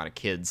hard for a lot of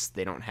kids.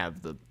 They don't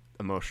have the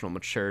emotional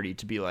maturity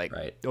to be like,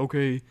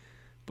 okay.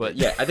 But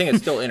yeah, I think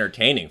it's still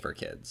entertaining for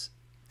kids.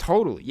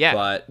 Totally, yeah.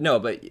 But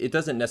it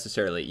doesn't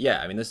necessarily.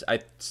 I mean,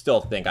 I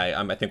still think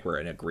I think we're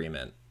in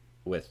agreement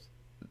with.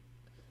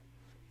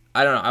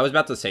 I don't know. I was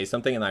about to say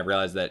something and I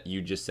realized that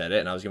you just said it,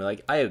 and I was gonna be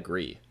like, I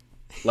agree.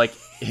 Like,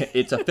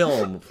 it's a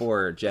film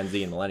for Gen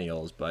Z and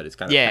millennials, but it's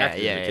kind of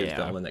packaged as a kids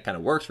film, and that kind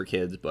of works for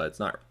kids, but it's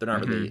not. They're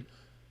not really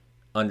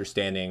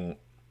understanding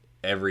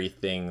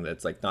everything.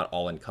 That's like not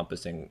all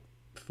encompassing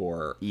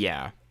for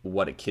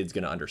what a kid's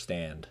gonna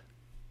understand.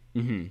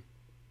 Mm-hmm.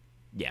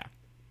 Yeah,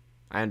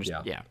 I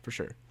understand. Yeah, for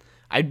sure.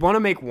 I'd want to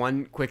make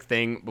one quick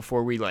thing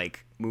before we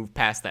like move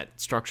past that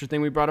structure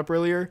thing we brought up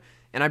earlier.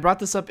 And I brought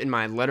this up in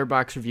my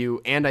Letterboxd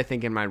review and I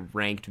think in my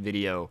ranked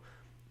video.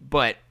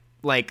 But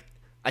like,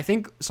 I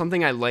think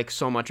something I like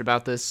so much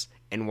about this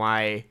and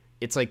why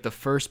it's like the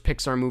first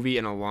Pixar movie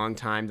in a long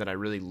time that I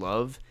really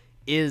love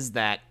is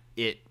that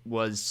it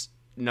was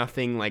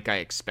nothing like I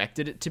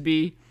expected it to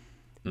be.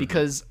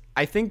 Because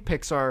I think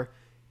Pixar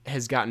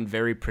has gotten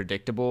very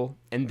predictable,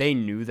 and they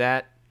knew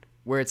that,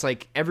 where it's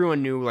like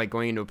everyone knew, like,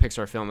 going into a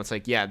Pixar film, it's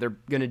like, yeah, they're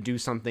going to do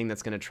something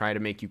that's going to try to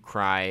make you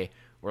cry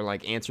or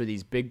like answer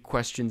these big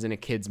questions in a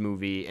kid's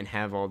movie and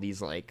have all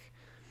these like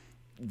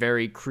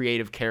very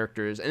creative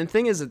characters. And the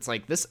thing is, it's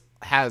like this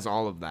has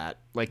all of that.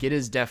 Like, it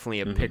is definitely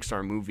a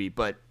Pixar movie,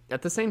 but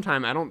at the same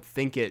time, I don't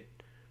think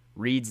it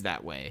reads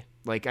that way.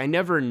 Like, I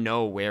never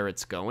know where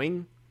it's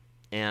going,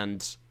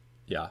 and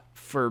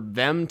for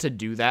them to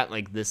do that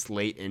like this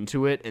late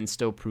into it and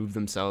still prove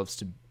themselves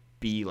to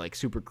be like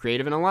super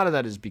creative, and a lot of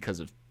that is because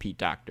of Pete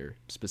Docter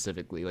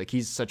specifically. Like,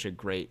 he's such a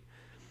great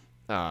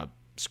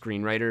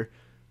screenwriter.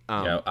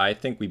 I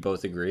think we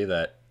both agree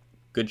that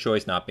good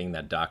choice not being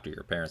that doctor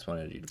your parents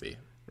wanted you to be.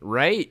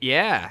 Right?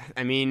 Yeah.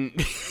 I mean,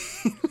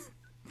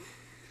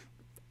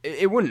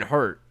 it wouldn't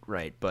hurt,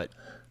 right? But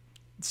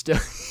still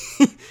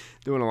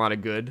doing a lot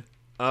of good.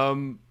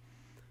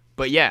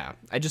 But yeah,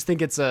 I just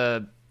think it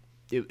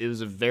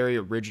was a very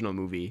original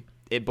movie.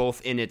 It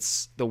both in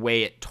the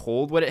way it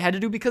told what it had to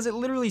do, because it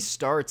literally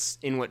starts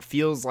in what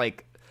feels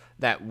like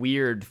that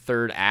weird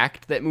third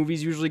act that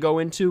movies usually go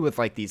into with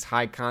like these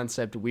high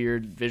concept,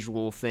 weird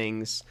visual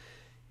things.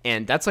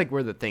 And that's like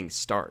where the thing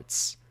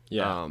starts.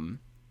 Yeah.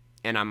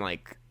 And I'm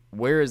like,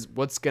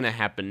 what's going to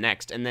happen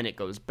next? And then it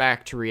goes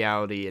back to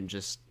reality and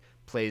just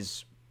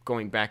plays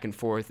going back and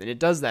forth. And it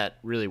does that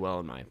really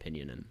well, in my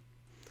opinion.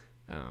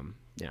 And,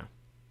 yeah.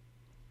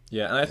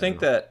 Yeah. And I think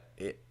that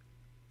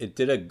it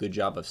did a good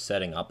job of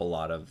setting up a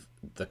lot of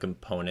the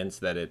components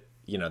that it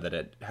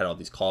had all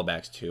these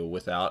callbacks to,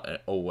 without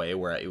a way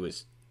where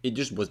it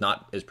just was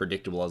not as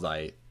predictable as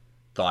I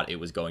thought it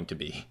was going to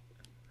be.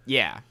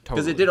 Yeah,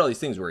 totally. Because it did all these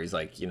things where he's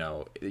like,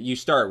 you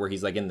start where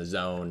he's like in the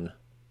zone,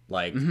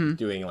 like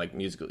doing like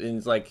musical, and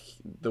it's like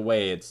the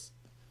way it's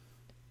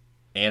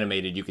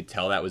animated, you could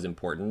tell that was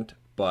important,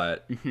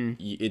 but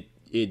it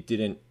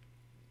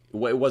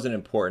wasn't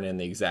important in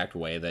the exact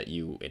way that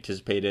you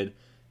anticipated.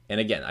 And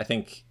again, I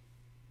think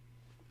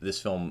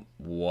this film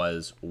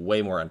was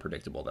way more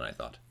unpredictable than I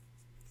thought.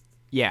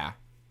 Yeah,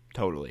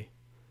 totally.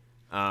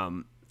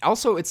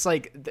 Also, it's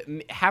like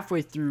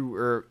halfway through,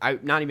 or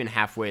not even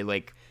halfway,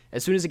 like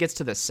as soon as it gets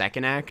to the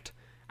second act,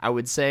 I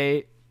would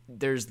say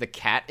there's the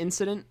cat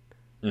incident.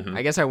 Mm-hmm.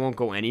 I guess I won't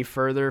go any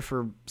further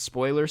for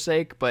spoiler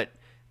sake, but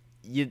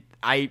you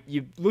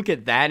look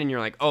at that and you're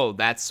like, oh,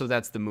 that's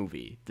the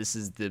movie. This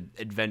is the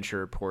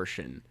adventure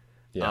portion.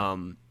 Yeah.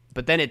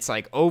 But then it's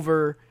like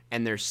over,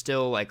 and there's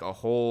still like a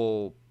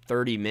whole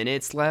 30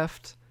 minutes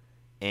left,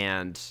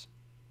 and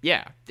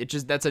yeah,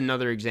 that's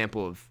another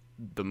example of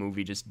the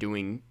movie just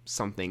doing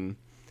something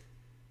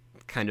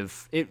kind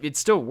of it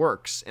still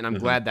works, and I'm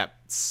glad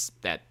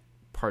that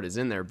part is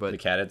in there. But the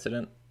cat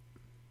incident.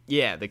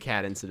 Yeah, the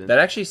cat incident. That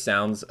actually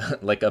sounds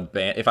like a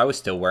band. If I was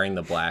still wearing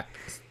the black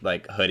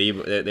like hoodie,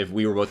 if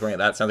we were both wearing it,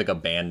 that sounds like a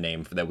band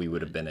name that we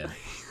would have been in.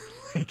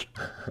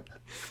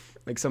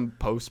 like some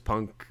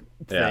post-punk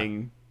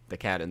thing. Yeah. The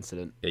cat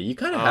incident. Yeah, you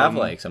kind of have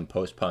like some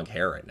post-punk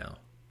hair right now.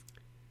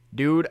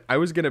 Dude, I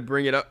was gonna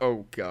bring it up.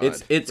 Oh god.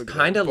 It's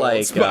kind of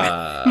like it's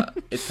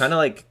kind of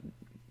like,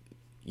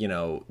 you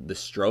know, the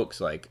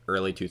Strokes, like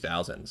early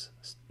 2000s.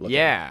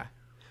 Yeah.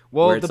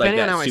 Well, depending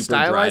like on how I super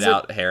stylize dried it,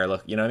 out hair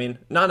look, you know what I mean?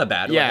 Not in a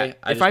bad way.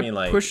 I just mean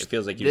like it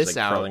feels like you just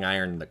like curling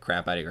iron the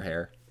crap out of your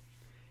hair.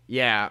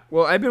 Yeah.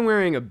 Well, I've been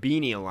wearing a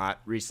beanie a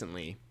lot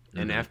recently,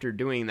 and after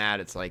doing that,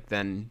 it's like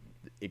then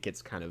it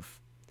gets kind of,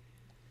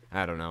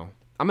 I don't know.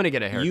 I'm gonna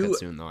get a haircut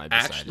soon, though. I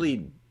decided.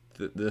 Actually,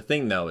 the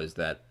thing though is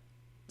that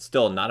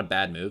still not a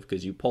bad move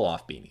because you pull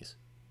off beanies.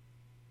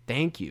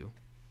 Thank you.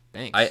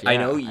 Thanks. I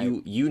know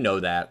you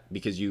know that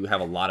because you have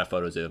a lot of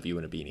photos of you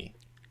in a beanie.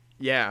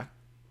 Yeah.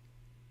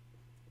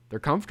 They're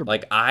comfortable.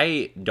 Like,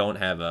 I don't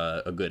have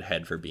a good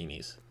head for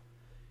beanies.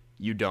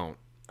 You don't.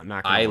 I'm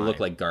not gonna lie.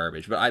 look like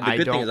garbage. But the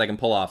good thing is I can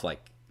pull off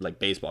like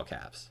baseball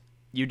caps.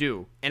 You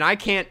do. And I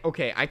can't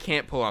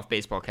pull off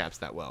baseball caps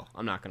that well.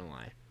 I'm not gonna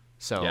lie.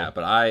 So yeah,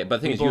 but the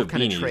thing is you have beanies.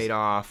 Kind of trade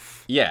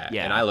off. Yeah,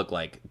 and I look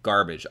like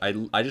garbage. I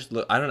just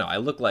look, I don't know, I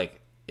look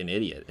like an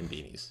idiot in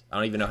beanies. I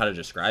don't even know how to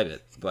describe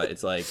it, but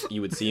it's like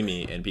you would see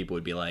me and people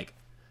would be like,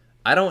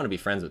 I don't want to be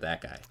friends with that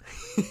guy.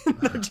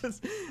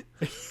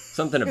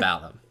 Something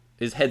about him.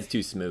 His head's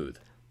too smooth.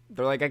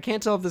 They're like, I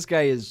can't tell if this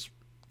guy is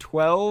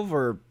 12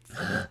 or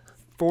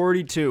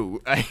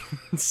 42.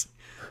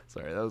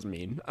 Sorry, that was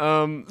mean.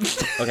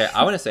 Okay,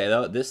 I want to say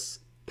though, this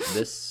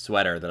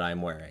sweater that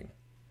I'm wearing,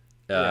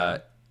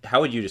 how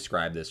would you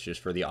describe this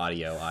just for the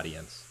audio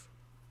audience?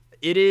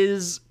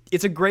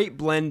 It's a great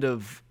blend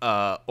of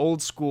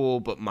old school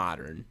but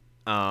modern.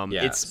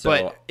 It's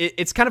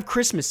kind of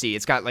Christmassy.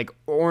 It's got like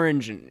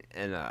orange and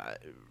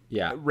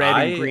red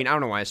and green. I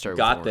don't know why I started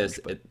with orange. This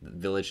at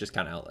Village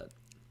Discount Outlet.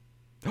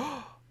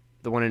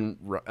 The one in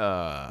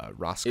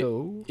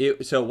Roscoe?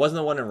 So it wasn't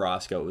the one in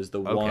Roscoe. It was the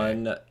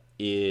one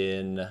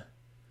in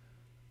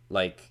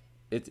like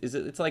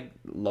it's like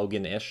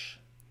Logan-ish.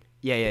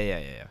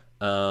 Yeah.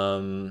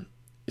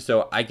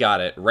 So I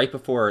got it right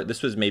before.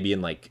 This was maybe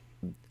in like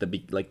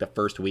the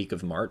first week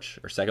of March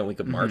or second week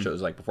of March. It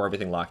was like before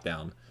everything locked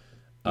down.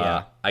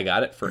 Yeah. I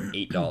got it for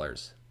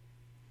 $8.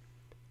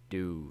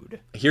 Dude.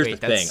 Here's the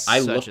thing.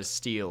 That's such a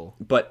steal.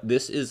 But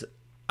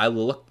I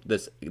looked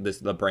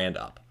the brand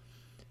up,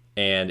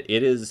 and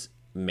it is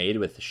made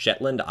with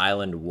Shetland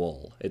Island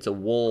wool. It's a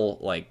wool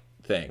like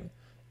thing.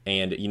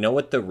 And you know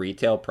what the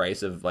retail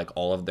price of like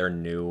all of their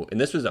new, and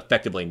this was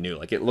effectively new,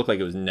 like it looked like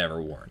it was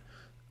never worn.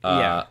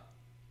 Yeah.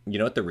 You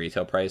know what the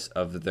retail price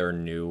of their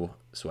new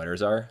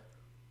sweaters are?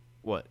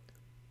 What?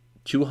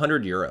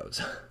 200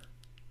 euros.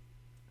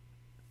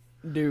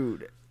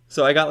 Dude.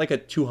 So I got like a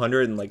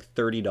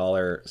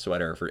 $230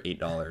 sweater for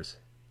 $8.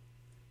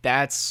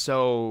 That's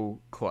so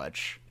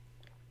clutch.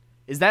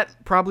 Is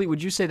that probably,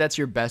 would you say that's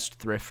your best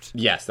thrift?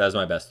 Yes, that was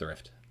my best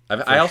thrift.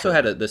 I also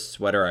had this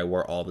sweater I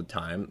wore all the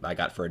time. I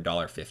got for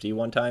 $1.50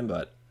 one time,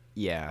 but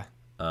yeah,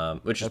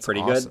 which is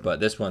pretty good. But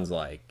this one's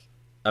like,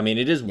 I mean,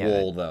 it is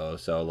wool though,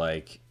 so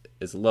like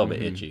it's a little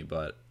bit itchy,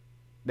 but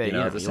you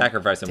know, it's a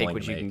sacrifice I'm willing to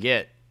make. Take what you can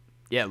get.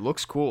 Yeah, it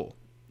looks cool.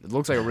 It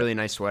looks like a really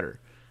nice sweater.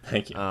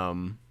 Thank you.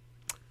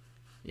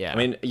 Yeah. I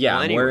mean,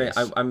 yeah, well,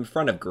 I'm in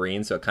front of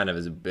green, so it kind of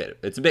is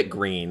it's a bit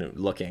green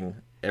looking.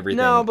 Everything.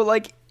 No, but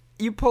like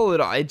you pull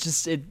it off,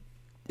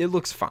 it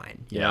looks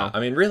fine. You know? I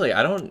mean, really,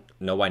 I don't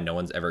know why no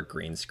one's ever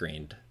green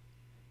screened.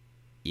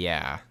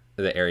 Yeah.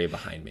 The area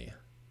behind me.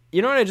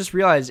 You know what I just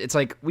realized? It's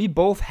like we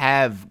both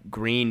have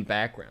green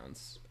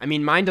backgrounds. I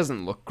mean, mine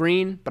doesn't look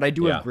green, but I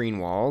do have green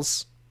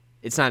walls.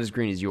 It's not as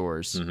green as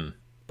yours,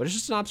 but it's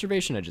just an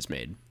observation I just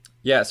made.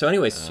 Yeah. So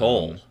anyway,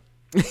 Soul.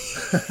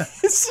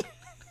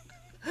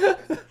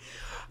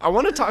 I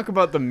want to talk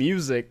about the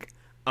music,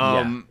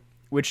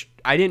 which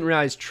I didn't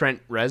realize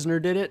Trent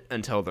Reznor did it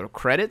until the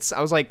credits.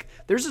 I was like,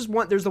 there's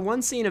the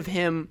one scene of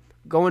him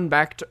going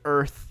back to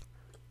Earth,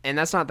 and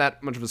that's not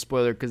that much of a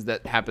spoiler because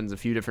that happens a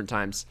few different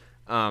times.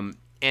 And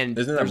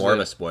isn't that more of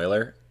a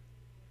spoiler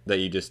that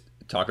you just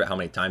talk about how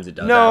many times it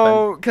does happen?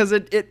 No, because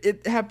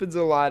it happens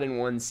a lot in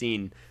one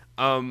scene.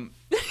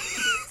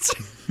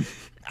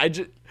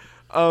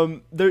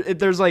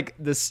 There's like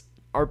this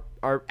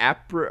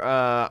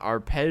arpeggio.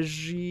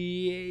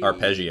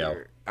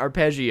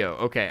 Arpeggio.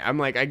 Okay, I'm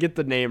like, I get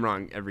the name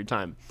wrong every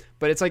time,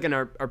 but it's like an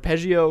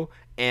arpeggio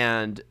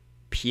and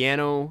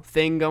piano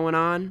thing going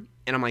on,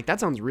 and I'm like, that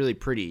sounds really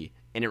pretty,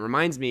 and it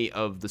reminds me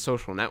of The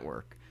Social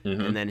Network.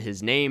 And then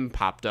his name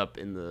popped up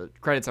in the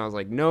credits, and I was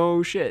like,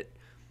 no shit,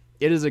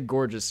 it is a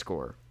gorgeous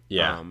score.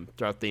 Yeah.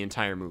 Throughout the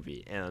entire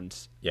movie, and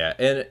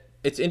and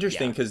it's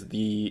interesting because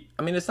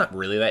it's not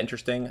really that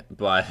interesting,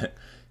 but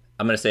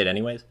I'm gonna say it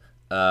anyways.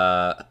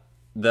 How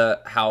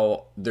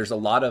there's a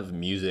lot of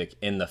music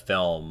in the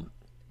film,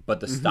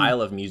 but the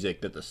style of music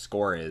that the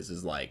score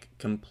is like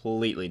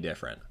completely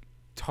different.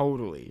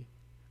 Totally.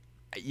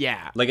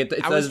 Yeah. Like it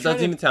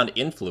doesn't even sound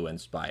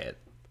influenced by it.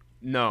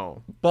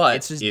 No.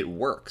 But it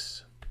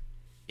works.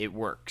 It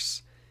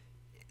works.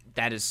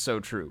 That is so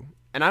true.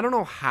 And I don't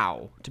know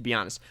how, to be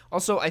honest.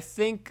 Also, I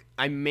think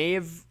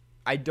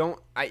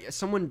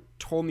someone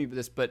told me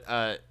this, but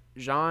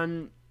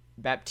Jean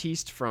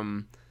Baptiste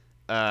from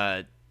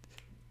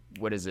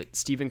what is it,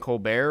 Stephen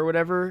Colbert or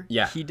whatever?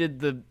 Yeah. He did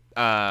the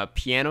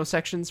piano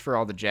sections for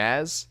all the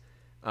jazz,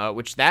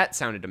 which that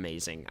sounded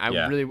amazing.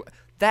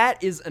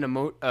 That is an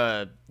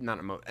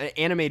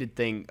animated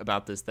thing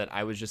about this that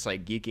I was just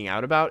like geeking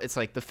out about. It's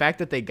like the fact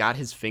that they got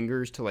his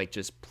fingers to like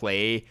just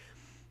play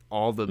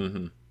all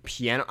the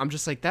piano. I'm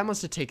just like, that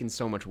must have taken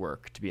so much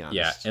work, to be honest.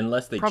 Yeah,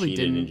 unless they Probably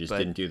cheated and just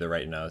didn't do the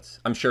right notes.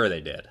 I'm sure they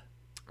did.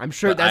 I'm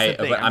sure that's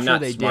the thing. But I'm sure not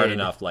they smart did.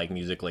 enough, like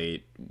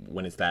musically,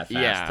 when it's that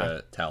fast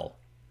to tell.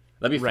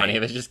 That'd be funny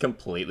if it's just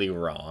completely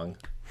wrong.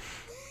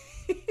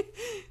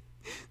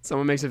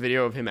 Someone makes a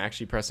video of him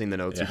actually pressing the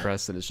notes he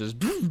pressed, and it's just.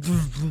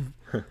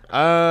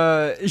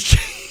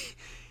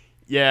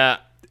 Yeah.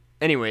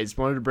 Anyways,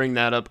 wanted to bring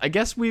that up. I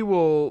guess we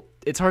will.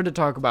 It's hard to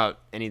talk about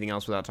anything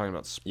else without talking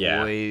about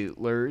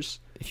spoilers.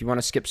 Yeah. If you want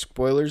to skip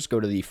spoilers, go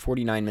to the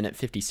 49-minute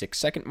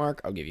 56-second mark.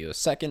 I'll give you a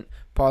second.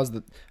 Pause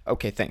the.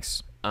 Okay,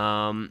 thanks.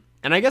 And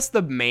I guess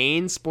the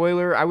main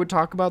spoiler I would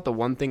talk about, the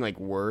one thing like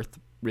worth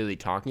really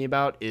talking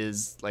about,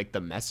 is like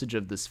the message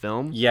of this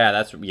film. Yeah,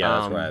 that's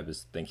where I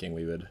was thinking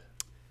we would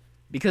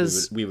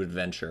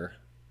venture.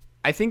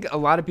 I think a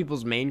lot of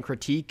people's main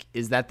critique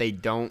is that they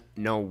don't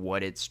know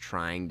what it's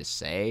trying to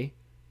say.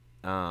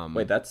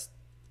 Wait, that's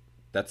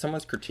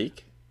someone's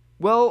critique?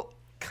 Well,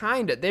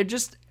 kind of. They're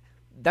just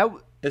that.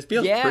 It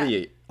feels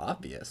pretty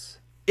obvious.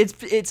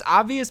 It's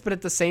obvious, but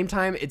at the same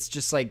time, it's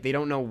just like they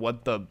don't know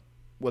what the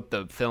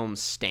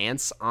film's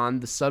stance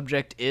on the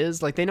subject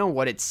is. Like they know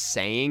what it's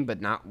saying,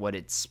 but not what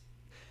its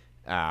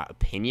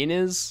opinion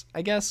is,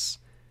 I guess.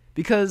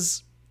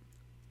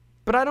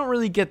 But I don't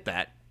really get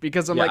that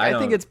because I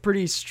think it's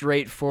pretty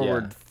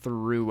straightforward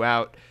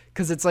throughout.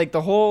 Because it's like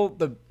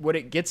what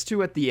it gets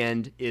to at the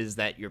end is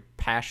that your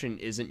passion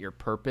isn't your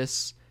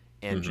purpose,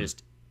 and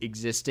just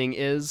existing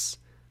is.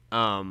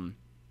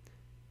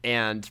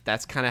 And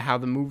that's kind of how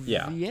the movie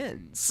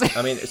ends.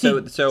 I mean,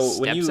 so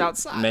when you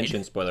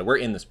mention spoiler, we're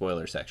in the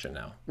spoiler section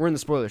now. We're in the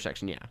spoiler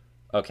section, yeah.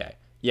 Okay.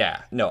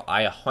 Yeah. No,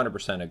 I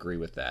 100% agree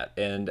with that.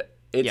 And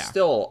it's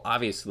still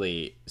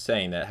obviously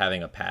saying that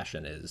having a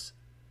passion is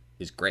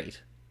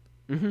great.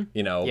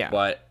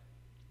 But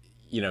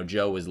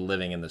Joe was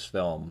living in this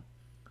film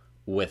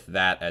with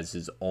that as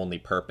his only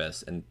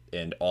purpose,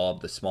 and all of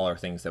the smaller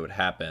things that would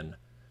happen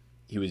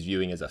he was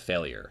viewing as a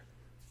failure.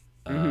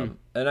 And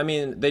I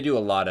mean, they do a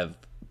lot of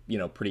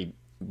pretty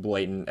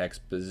blatant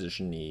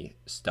exposition-y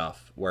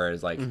stuff,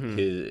 whereas like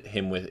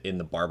him within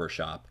the barber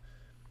shop,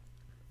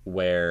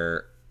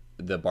 where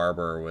the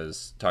barber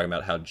was talking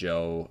about how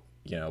Joe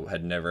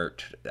had never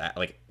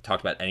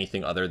talked about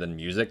anything other than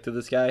music to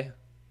this guy.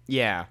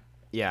 Yeah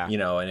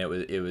And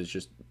it was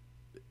just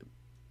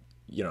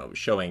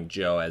showing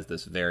Joe as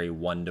this very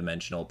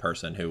one-dimensional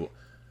person who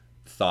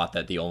thought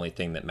that the only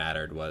thing that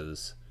mattered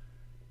was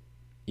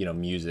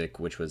music,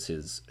 which was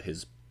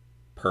his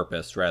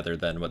purpose, rather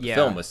than what the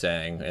film was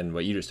saying, and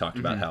what you just talked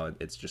about, how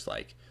it's just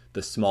like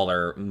the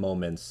smaller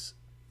moments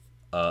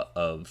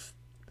of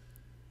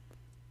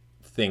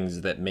things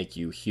that make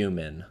you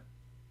human.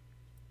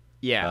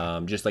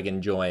 Just like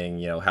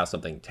enjoying how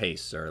something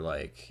tastes, or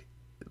like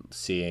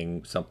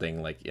seeing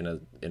something like in a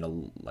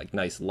like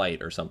nice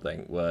light or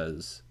something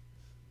was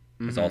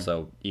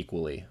also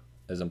equally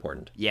as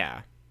important.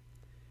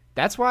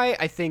 That's why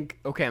I think,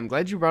 I'm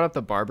glad you brought up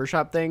the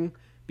barbershop thing,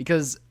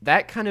 because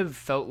that kind of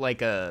felt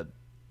like a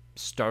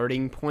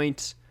starting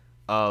point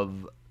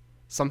of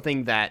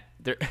something that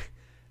there.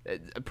 I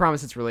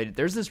promise it's related.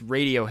 There's this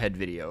Radiohead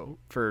video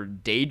for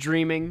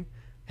Daydreaming.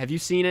 Have you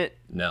seen it?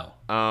 No.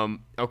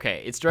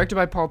 Okay. It's directed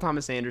by Paul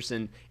Thomas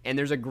Anderson, and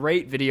there's a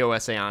great video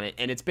essay on it,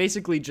 and it's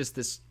basically just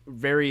this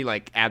very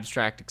like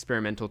abstract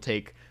experimental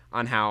take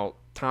on how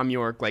Thom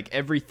Yorke, like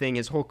everything,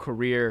 his whole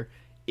career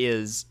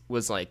was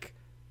like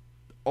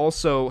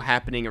also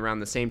happening around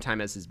the same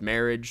time as his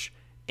marriage,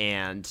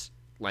 and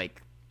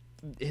like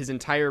his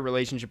entire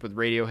relationship with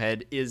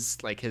Radiohead is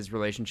like his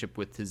relationship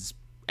with his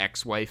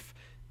ex-wife,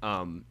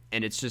 and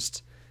it's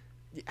just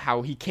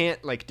how he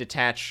can't like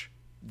detach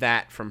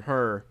that from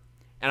her.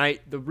 And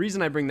the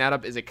reason I bring that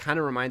up is it kind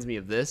of reminds me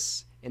of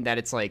this, in that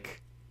it's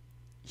like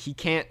he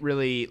can't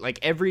really like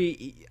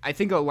I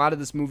think a lot of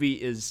this movie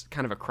is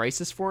kind of a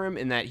crisis for him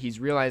in that he's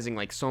realizing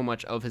like so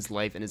much of his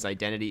life and his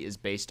identity is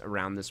based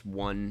around this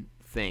one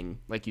thing.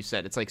 Like you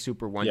said, it's like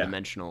super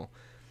one-dimensional.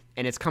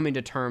 And it's coming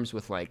to terms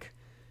with like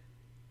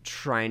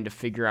trying to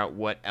figure out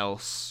what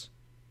else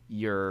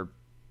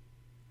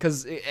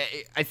because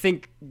I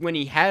think when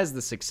he has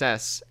the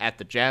success at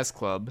the jazz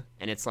club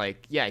and it's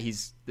like, yeah,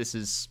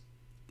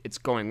 it's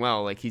going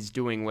well. Like he's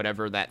doing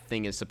whatever that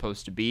thing is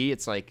supposed to be.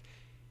 It's like,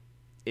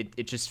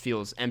 it just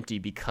feels empty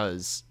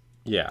because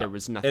there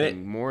was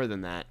nothing more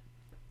than that.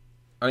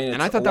 I mean,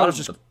 and I thought that was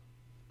just...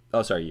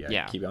 Oh, sorry.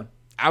 Yeah. Keep going.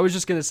 I was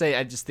just going to say,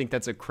 I just think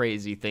that's a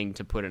crazy thing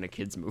to put in a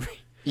kid's movie.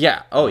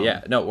 Yeah. Oh,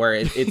 yeah. No, where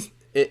it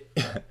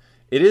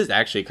is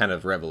actually kind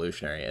of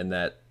revolutionary in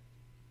that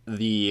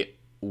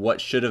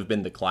what should have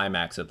been the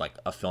climax of like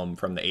a film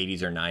from the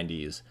 80s or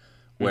 90s,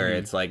 where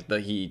it's like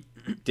he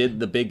did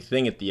the big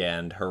thing at the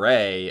end,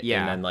 hooray,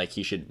 and then like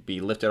he should be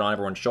lifted on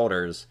everyone's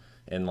shoulders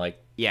and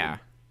like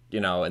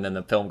and then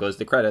the film goes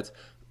to credits.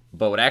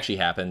 But what actually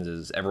happens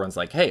is everyone's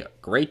like, "Hey,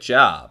 great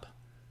job,"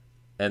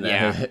 and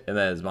then and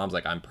then his mom's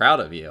like, "I'm proud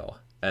of you,"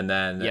 and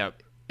then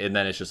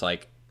it's just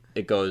like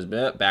it goes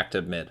back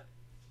to mid,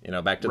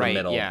 back to the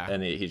middle,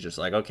 and he's just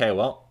like, "Okay,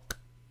 well,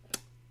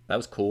 that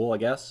was cool, I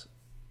guess."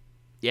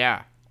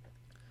 Yeah.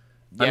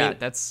 I mean,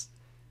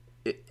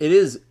 it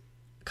is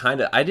kind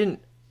of. I don't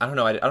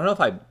know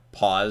if I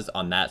paused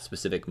on that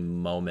specific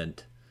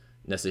moment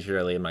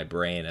necessarily in my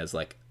brain as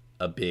like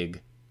a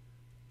big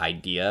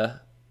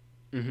idea.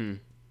 Mm-hmm.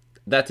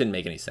 That didn't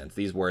make any sense.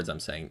 These words I'm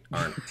saying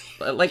aren't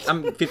like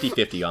I'm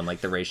 50-50 on like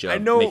the ratio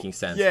of making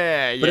sense.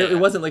 But it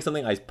wasn't like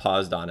something I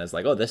paused on as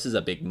like, oh, this is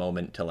a big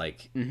moment to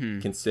like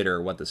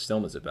consider what this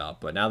film is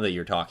about. But now that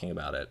you're talking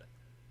about it,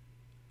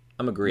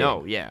 I'm agreeing.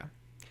 No, yeah,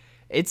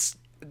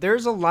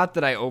 there's a lot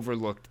that I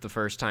overlooked the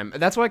first time.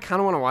 That's why I kind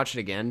of want to watch it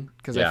again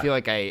because I feel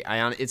like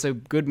it's a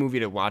good movie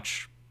to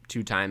watch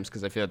 2 times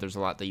because I feel like there's a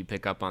lot that you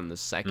pick up on the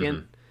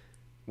second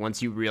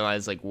once you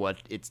realize like what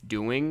it's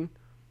doing.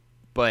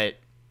 But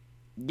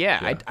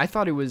I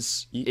thought it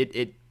was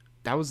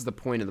that was the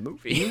point of the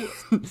movie.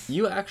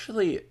 You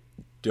actually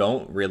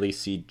don't really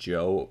see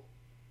Joe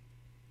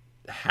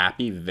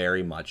happy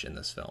very much in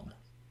this film.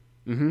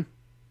 Mm-hmm.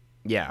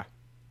 Yeah.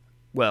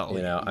 Well,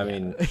 I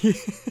mean,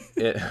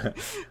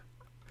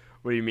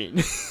 what do you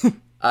mean?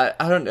 I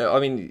don't know. I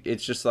mean,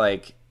 it's just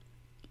like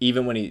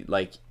even when he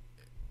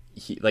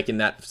in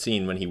that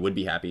scene when he would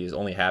be happy, he's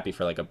only happy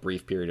for like a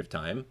brief period of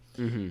time.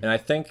 Mm-hmm. And I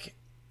think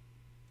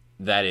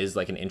that is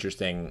like an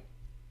interesting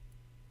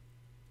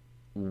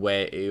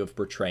way of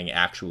portraying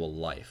actual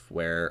life,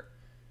 where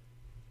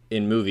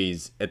in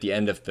movies at the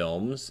end of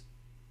films,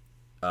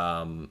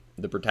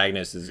 the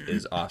protagonist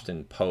is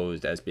often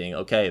posed as being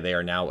okay. They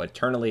are now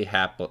eternally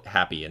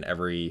happy, and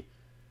every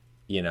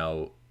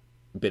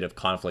bit of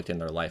conflict in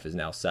their life is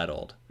now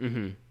settled.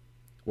 Mm-hmm.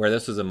 Where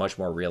this was a much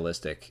more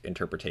realistic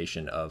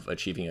interpretation of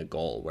achieving a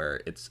goal,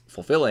 where it's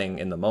fulfilling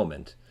in the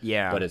moment,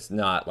 but it's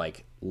not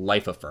like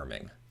life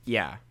affirming.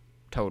 Yeah,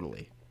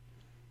 totally.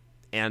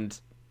 And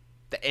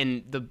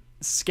the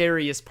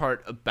scariest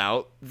part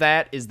about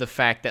that is the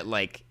fact that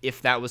like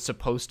if that was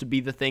supposed to be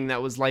the thing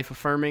that was life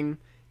affirming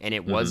and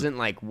it wasn't,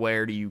 like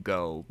where do you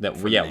go?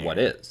 What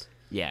is?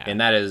 Yeah.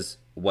 And that is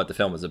what the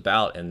film is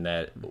about, and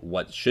that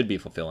what should be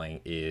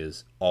fulfilling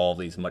is all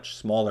these much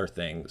smaller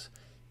things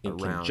in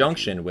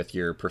conjunction with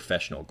your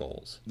professional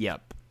goals.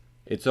 Yep.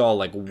 It's all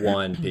like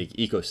one big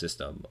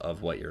ecosystem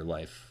of what your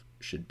life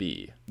should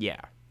be. Yeah.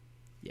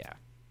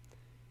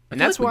 And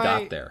that's why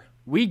we got there.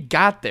 We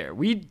got there.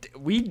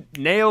 We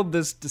nailed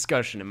this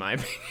discussion, in my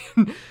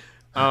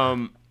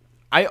opinion.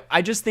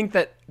 I just think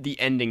that the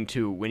ending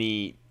too, when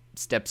he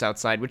steps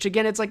outside, which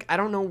again, it's like I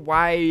don't know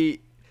why.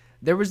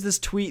 There was this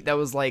tweet that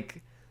was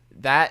like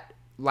that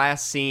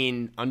last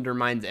scene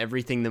undermines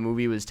everything the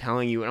movie was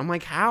telling you, and I'm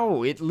like,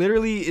 how? It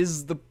literally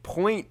is the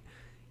point.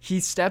 He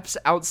steps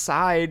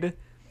outside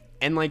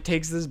and like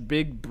takes this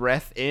big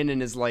breath in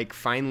and is like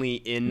finally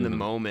in the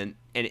moment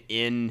and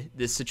in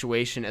this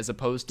situation, as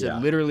opposed to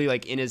literally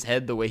like in his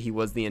head the way he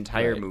was the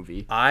entire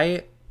movie.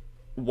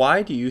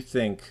 Why do you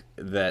think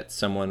that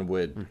someone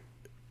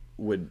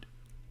would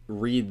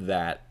read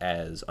that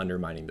as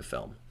undermining the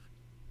film?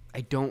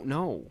 I don't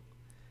know.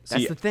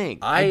 That's the thing.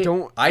 I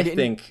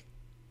think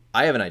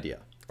I have an idea.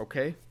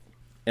 Okay.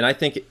 And I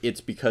think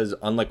it's because,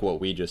 unlike what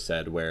we just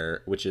said,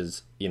 which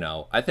is,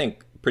 I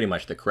think pretty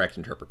much the correct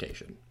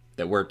interpretation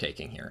that we're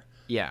taking here.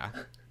 Yeah.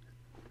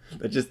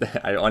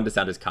 I wanted to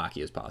sound as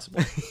cocky as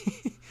possible.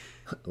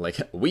 Like,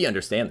 we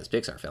understand this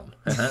Pixar film.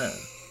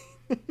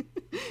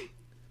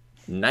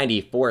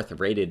 94th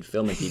rated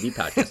film and TV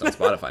podcast on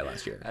Spotify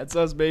last year. That's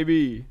us,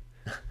 baby.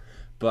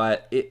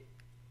 But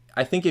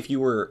I think if you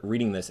were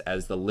reading this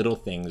as the little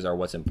things are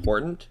what's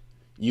important,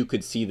 you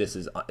could see this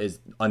as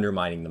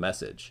undermining the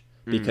message,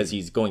 because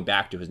he's going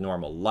back to his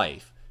normal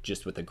life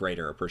just with a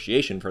greater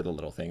appreciation for the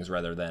little things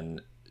rather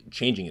than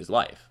changing his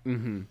life.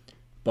 Mm-hmm.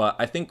 But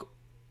I think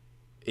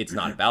it's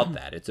not about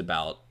that. It's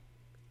about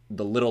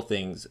the little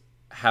things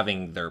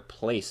having their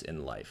place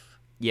in life.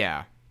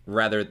 Yeah.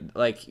 rather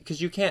like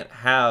because you can't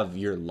have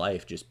your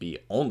life just be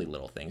only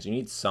little things. You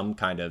need some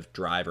kind of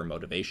drive or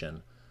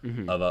motivation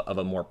of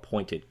a more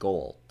pointed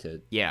goal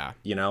to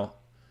you know,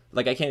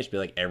 like I can't just be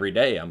like every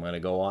day I'm gonna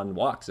go on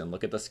walks and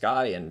look at the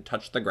sky and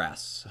touch the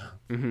grass.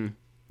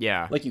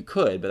 Yeah, like you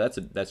could, but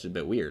that's a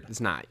bit weird.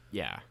 It's not.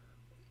 Yeah.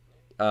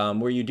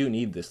 Where you do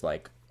need this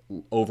like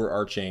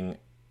overarching.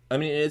 I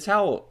mean, it's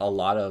how a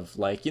lot of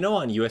like, you know,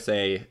 on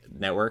USA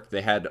Network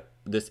they had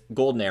this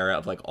golden era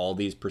of like all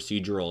these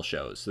procedural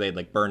shows. So they had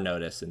like Burn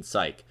Notice and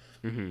Psych.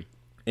 And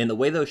the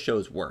way those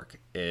shows work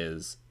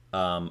is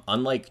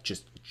unlike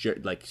just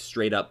like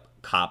straight up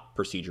cop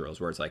procedurals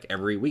where it's like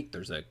every week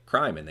there's a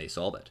crime and they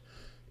solve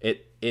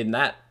it. In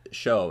that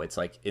show, it's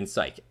like in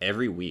Psych,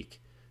 every week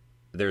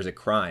there's a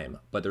crime,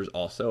 but there's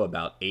also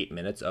about 8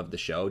 minutes of the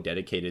show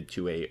dedicated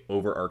to a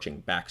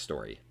overarching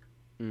backstory.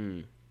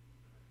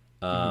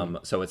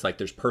 So it's like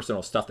there's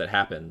personal stuff that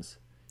happens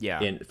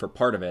for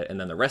part of it, and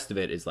then the rest of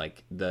it is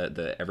like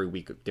the every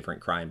week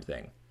different crime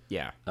thing.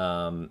 Yeah.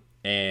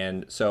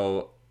 And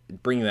so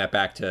bringing that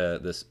back to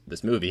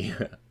this movie,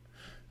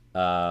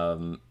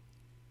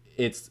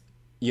 it's,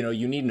 you know,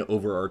 you need an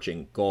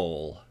overarching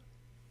goal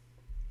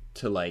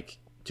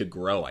to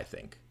grow, I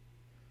think,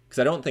 because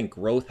I don't think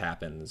growth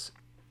happens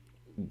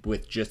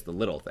with just the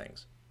little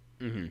things.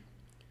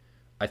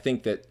 I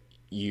think that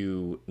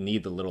you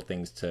need the little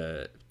things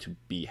to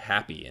be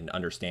happy and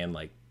understand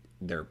like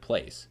their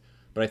place,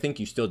 but I think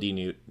you still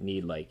do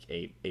need like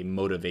a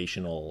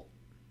motivational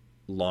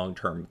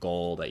long-term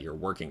goal that you're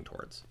working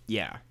towards.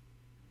 Yeah,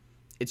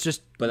 it's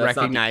just but that's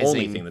recognizing not the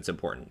only thing that's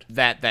important.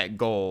 That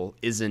goal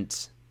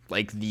isn't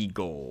like the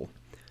goal.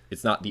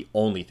 It's not the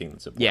only thing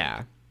that's important.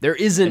 Yeah, there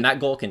isn't, and that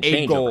goal can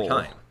change over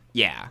time.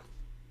 Yeah.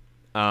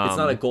 It's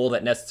not a goal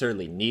that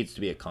necessarily needs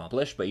to be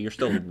accomplished, but you're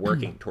still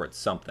working towards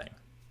something.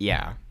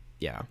 Yeah.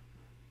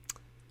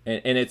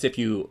 And it's if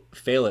you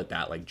fail at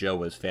that, like Joe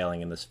was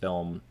failing in this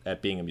film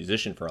at being a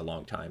musician for a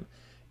long time,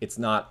 it's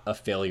not a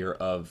failure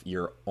of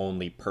your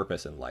only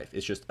purpose in life.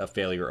 It's just a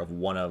failure of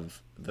one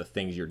of the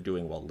things you're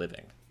doing while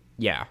living.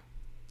 Yeah.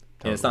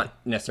 Totally. And it's not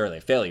necessarily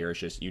a failure. It's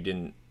just you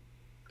didn't,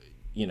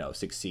 you know,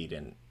 succeed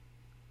in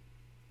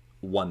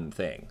one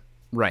thing.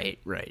 Right.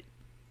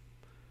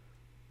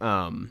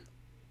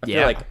 I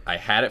feel like I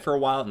had it for a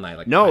while, and I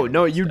like no,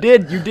 you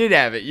did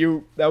have it.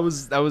 That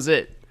was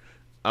it.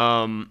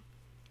 I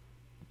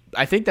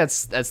think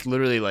that's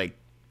literally like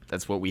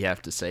that's what we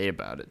have to say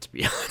about it, to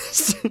be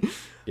honest.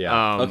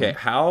 Yeah. Okay.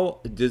 How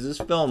does this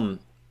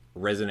film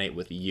resonate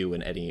with you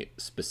in any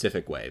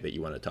specific way that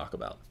you want to talk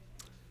about?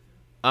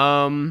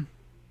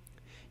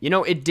 You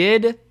know, it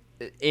did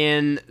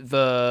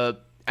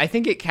I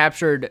think it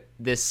captured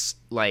this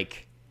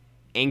like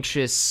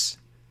anxious.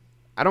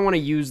 I don't want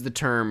to use the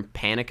term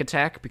panic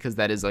attack because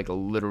that is like a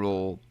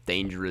literal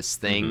dangerous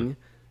thing,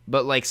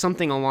 but like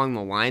something along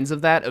the lines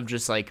of that, of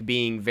just like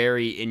being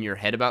very in your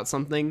head about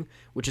something,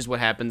 which is what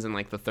happens in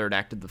like the third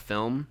act of the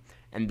film,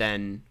 and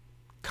then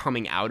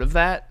coming out of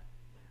that.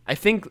 I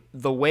think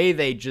the way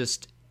they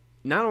just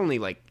not only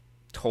like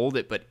told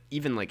it, but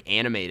even like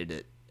animated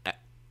it,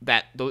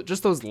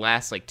 just those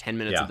last like 10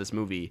 minutes of this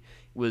movie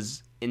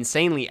was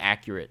insanely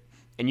accurate.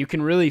 And you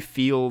can really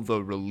feel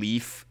the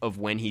relief of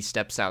when he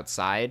steps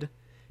outside,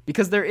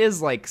 because there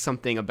is like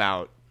something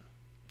about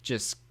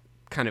just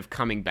kind of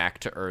coming back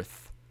to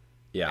earth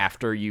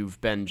after you've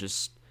been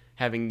just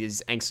having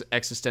these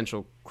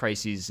existential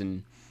crises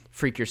and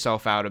freak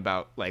yourself out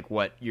about like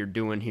what you're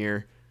doing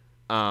here.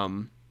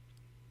 And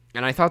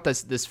I thought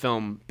this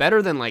film,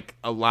 better than like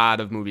a lot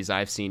of movies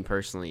I've seen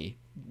personally,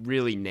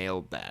 really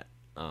nailed that.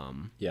 I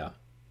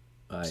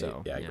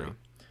agree.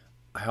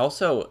 I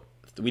also,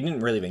 we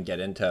didn't really even get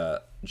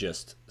into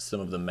just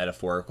some of the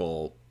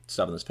metaphorical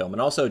stuff in this film,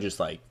 and also just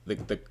like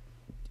the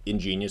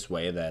ingenious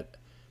way that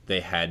they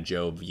had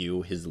Joe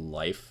view his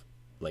life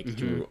like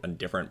through a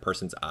different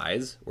person's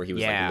eyes, where he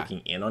was like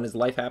looking in on his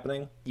life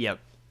happening. Yep.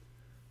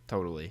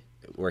 Totally.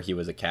 Where he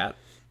was a cat.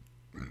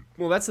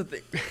 Well, that's the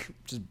thing.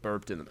 Just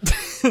burped in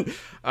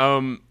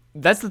them.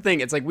 That's the thing.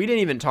 It's like we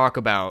didn't even talk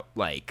about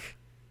like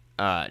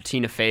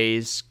Tina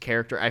Fey's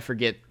character. I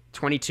forget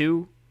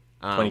 22.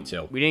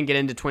 22. We didn't get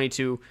into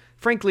 22.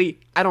 Frankly,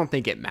 I don't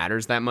think it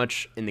matters that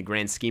much in the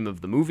grand scheme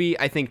of the movie.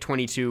 I think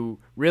 22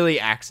 really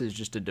acts as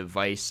just a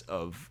device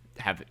for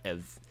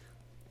the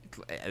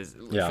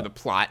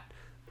plot.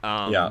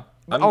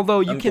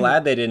 Although I'm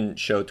glad they didn't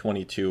show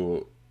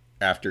 22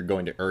 after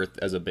going to Earth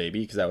as a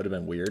baby, because that would have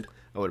been weird.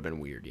 That would have been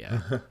weird,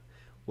 yeah.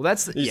 Well,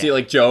 that's you see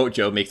like Joe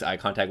makes eye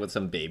contact with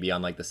some baby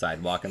on like the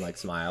sidewalk and like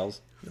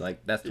smiles. You're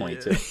like, that's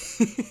 22.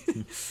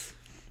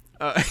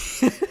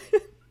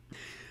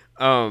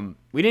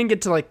 We didn't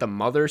get to like the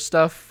mother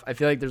stuff. I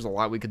feel like there's a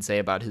lot we could say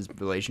about his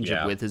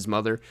relationship with his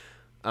mother.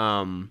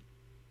 And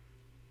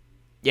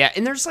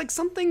there's like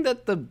something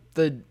that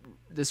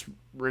this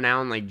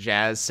renowned like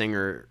jazz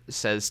singer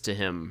says to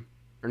him,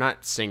 or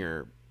not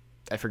singer,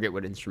 I forget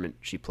what instrument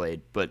she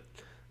played, but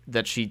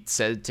that she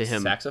said to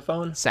him,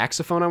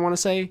 saxophone, I want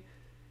to say.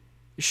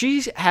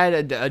 She's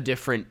had a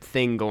different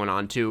thing going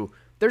on too.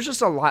 There's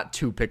just a lot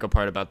to pick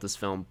apart about this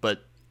film,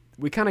 but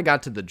we kind of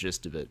got to the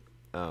gist of it.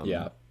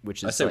 Yeah.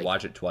 Which is I say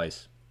watch it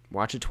twice.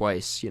 Watch it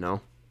twice, you know.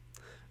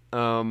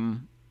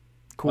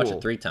 Cool. Watch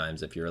it 3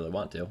 times if you really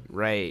want to.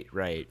 Right.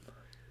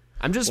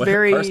 I'm just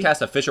very...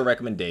 Carscast official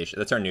recommendation.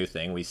 That's our new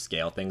thing. We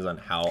scale things on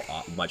how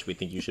much we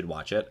think you should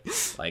watch it.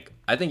 Like,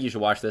 I think you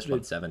should watch this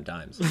one 7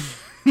 times.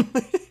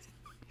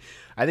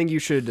 I think you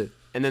should...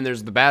 And then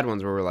there's the bad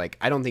ones where we're like,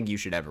 I don't think you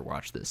should ever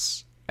watch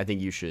this. I think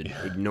you should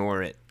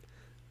ignore it.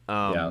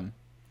 Yeah.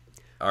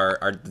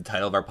 The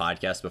title of our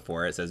podcast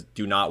before it says,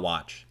 do not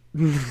watch.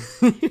 Cool.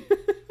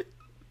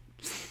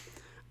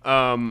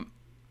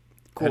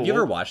 Have you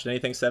ever watched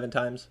anything 7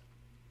 times?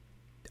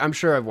 I'm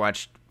sure I've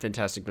watched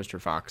Fantastic Mr.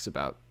 Fox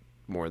about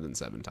more than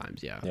 7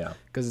 times, yeah. Yeah.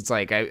 Because it's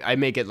like, I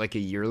make it like a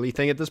yearly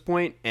thing at this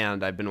point,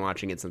 and I've been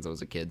watching it since I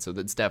was a kid, so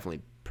that's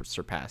definitely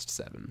surpassed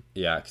 7.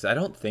 Yeah, because I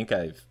don't think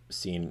I've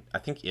seen... I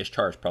think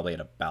Ishtar is probably at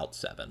about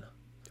 7.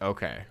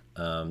 Okay.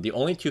 The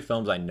only 2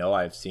 films I know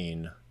I've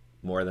seen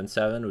more than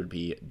 7 would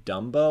be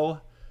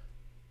Dumbo,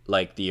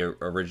 like the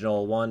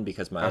original one,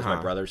 because that was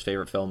my brother's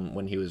favorite film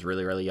when he was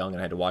really, really young and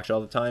I had to watch it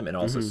all the time, and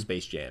also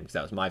Space Jam, because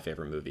that was my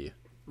favorite movie.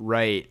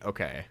 Right,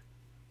 okay.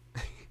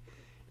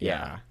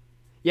 Yeah.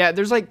 Yeah,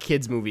 there's like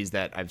kids' movies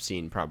that I've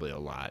seen probably a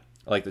lot.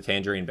 Like The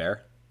Tangerine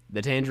Bear?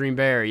 The Tangerine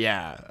Bear,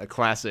 yeah, a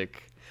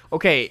classic.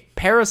 Okay,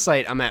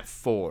 Parasite, I'm at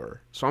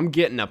 4, so I'm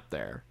getting up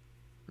there.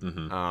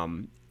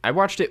 I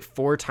watched it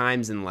 4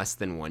 times in less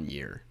than 1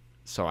 year,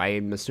 so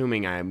I'm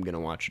assuming I'm going to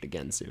watch it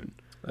again soon.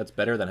 That's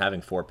better than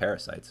having 4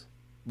 Parasites.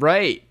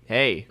 Right.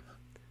 Hey,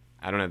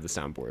 I don't have the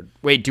soundboard.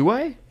 Wait, do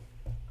I?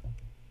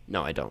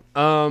 No, I don't.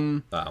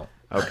 Wow.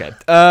 Okay.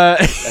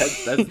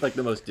 That's like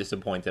the most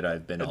disappointed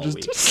I've been all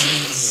week.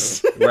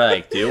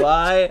 Right. Do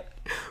I?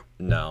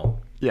 No.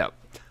 Yeah.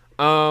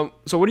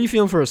 So what are you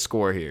feeling for a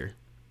score here?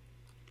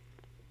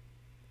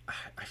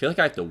 I feel like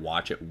I have to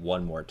watch it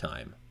one more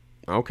time.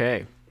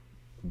 Okay.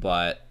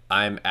 But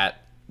I'm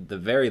at the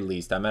very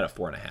least, I'm at a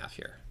 4.5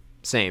 here.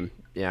 Same.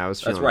 Yeah, I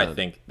was feeling That's where that. I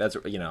think, that's,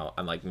 you know,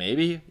 I'm like,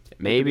 maybe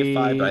a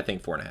 5, but I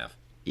think 4.5.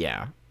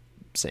 Yeah.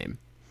 Same.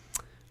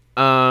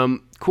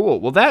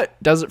 Cool. Well,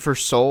 that does it for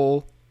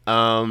Soul.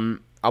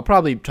 I'll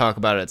probably talk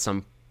about it at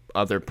some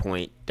other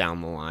point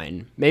down the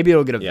line. Maybe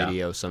it'll get a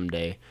video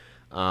someday.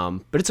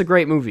 But it's a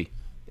great movie,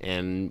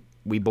 and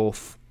we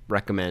both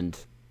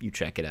recommend you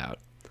check it out.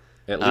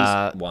 At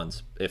least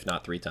once, if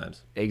not 3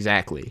 times.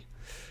 Exactly.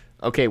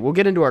 Okay, we'll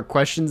get into our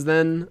questions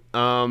then.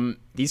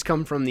 These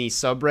come from the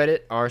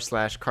subreddit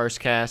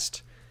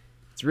r/Carscast.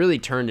 It's really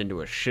turned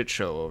into a shit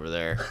show over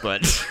there,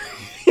 but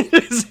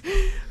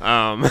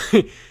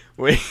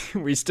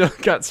we still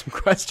got some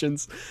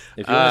questions.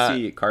 If you want to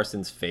see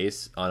Carson's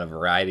face on a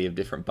variety of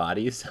different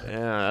bodies,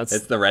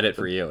 it's the Reddit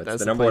for you. It's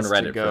the number 1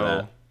 Reddit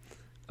for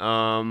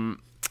that.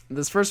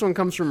 This first one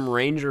comes from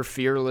Ranger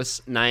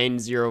Fearless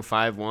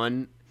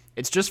 9051.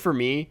 It's just for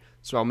me,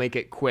 so I'll make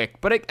it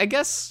quick. But I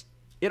guess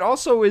it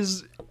also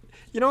is,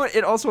 you know what?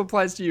 It also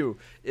applies to you.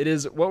 It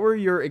is, what were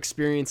your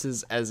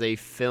experiences as a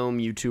film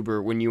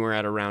YouTuber when you were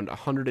at around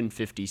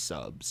 150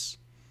 subs?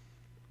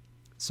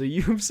 So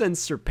you've since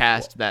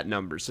surpassed that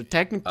number. So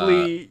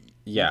technically...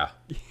 yeah.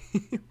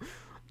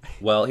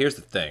 Well, here's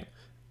the thing.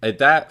 At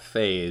that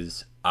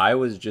phase, I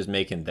was just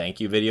making thank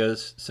you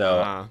videos.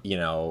 So, you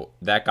know,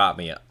 that got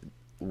me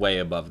way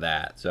above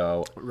that.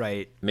 So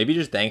right. Maybe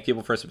just thank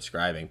people for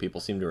subscribing.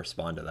 People seem to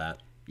respond to that.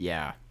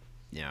 Yeah.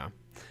 Yeah.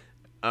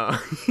 All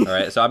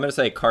right. So I'm going to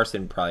say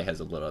Carson probably has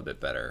a little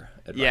bit better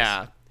advice.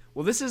 Yeah.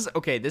 Well, this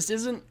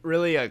isn't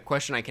really a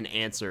question I can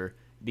answer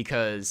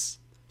because...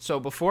 So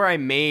before I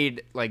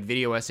made like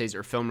video essays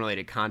or film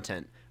related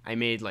content, I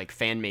made like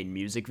fan made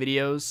music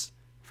videos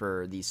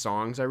for these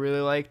songs I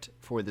really liked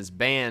for this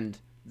band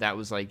that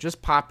was like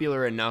just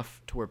popular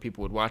enough to where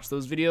people would watch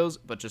those videos,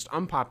 but just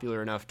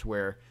unpopular enough to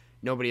where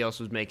nobody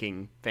else was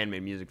making fan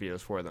made music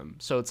videos for them.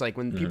 So it's like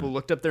when people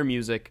looked up their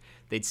music,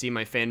 they'd see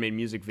my fan made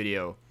music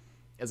video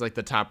as like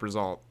the top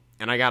result,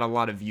 and I got a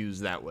lot of views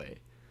that way.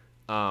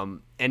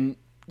 And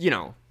you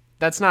know,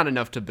 that's not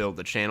enough to build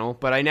the channel,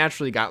 but I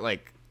naturally got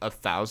like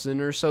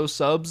 1,000 or so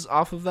subs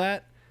off of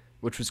that,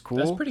 which was cool.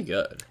 That's pretty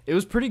good. It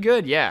was pretty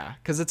good, yeah,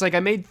 because it's like I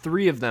made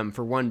 3 of them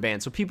for one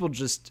band, so people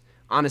just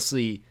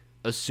honestly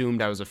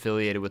assumed I was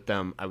affiliated with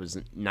them. I was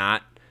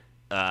not,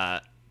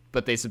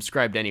 but they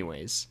subscribed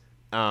anyways.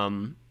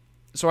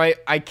 So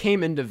I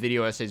came into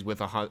video essays with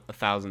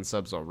 1,000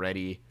 subs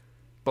already,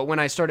 but when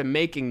I started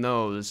making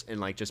those and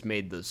like just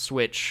made the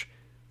switch,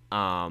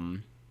 I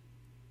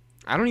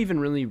don't even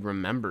really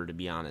remember, to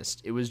be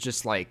honest. It was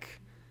just like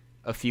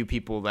a few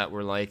people that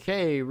were like,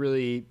 hey,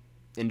 really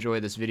enjoy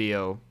this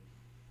video,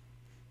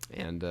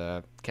 and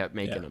kept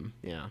making them.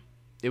 Yeah.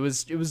 It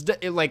was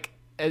like,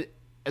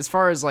 as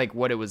far as like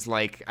what it was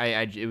like,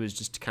 it was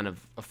just kind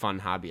of a fun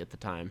hobby at the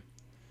time.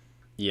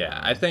 Yeah,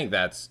 I think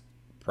that's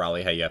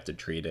probably how you have to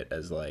treat it,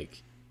 as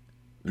like,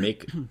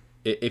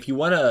 if you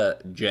want to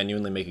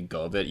genuinely make a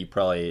go of it, you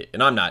probably,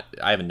 and I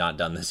haven't not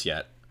done this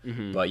yet,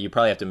 but you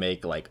probably have to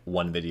make like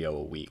 1 video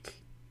a week.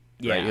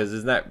 Yeah, right?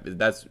 Because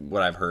that's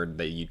what I've heard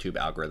the YouTube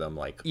algorithm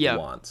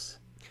wants.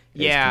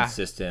 It's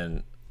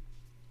consistent.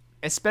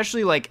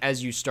 especially like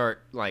as you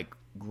start like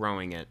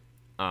growing it.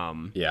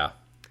 Yeah.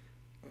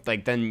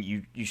 Like then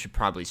you should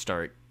probably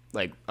start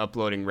like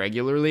uploading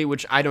regularly,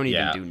 which I don't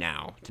even do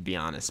now, to be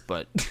honest.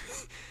 But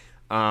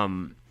what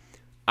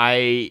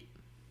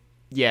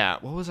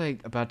was I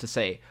about to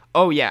say?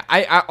 Oh yeah,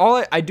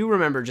 I do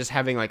remember just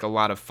having like a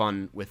lot of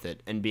fun with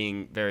it and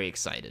being very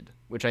excited,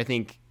 which I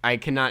think I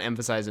cannot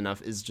emphasize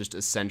enough is just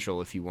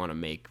essential if you want to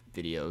make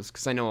videos,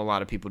 because I know a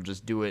lot of people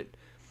just do it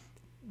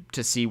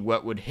to see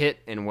what would hit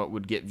and what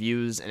would get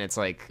views, and it's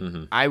like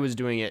I was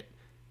doing it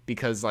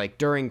because like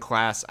during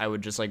class I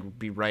would just like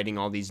be writing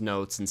all these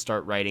notes and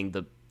start writing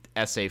the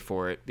essay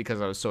for it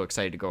because I was so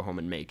excited to go home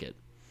and make it.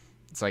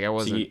 It's like I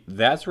wasn't. See,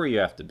 that's where you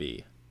have to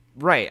be.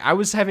 Right. I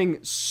was having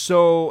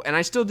and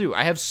I still do.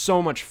 I have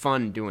so much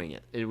fun doing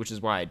it, which is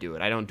why I do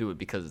it. I don't do it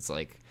because it's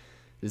like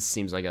this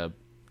seems like a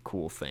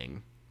cool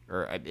thing,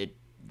 or it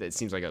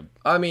seems like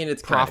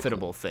it's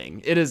profitable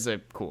thing. It is a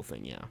cool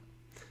thing, yeah.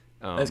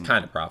 It's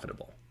kind of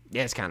profitable.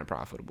 Yeah, it's kind of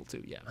profitable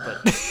too, yeah.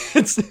 But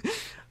it's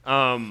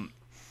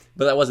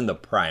but that wasn't the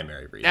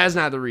primary reason. That's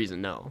not the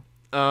reason, no.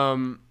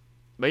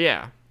 But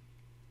yeah,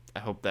 I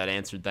hope that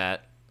answered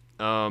that.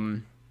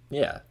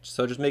 Yeah,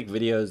 so just make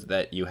videos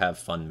that you have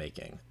fun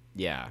making.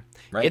 Yeah.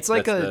 Right? It's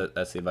like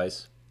that's the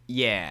advice.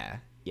 Yeah.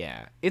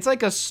 It's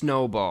like a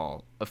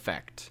snowball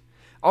effect.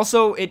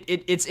 Also,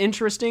 it's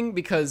interesting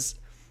because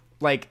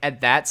like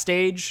at that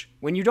stage,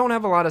 when you don't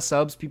have a lot of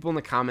subs, people in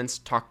the comments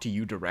talk to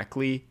you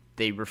directly.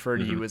 They refer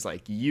to you as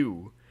like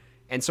you.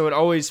 And so it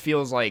always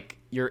feels like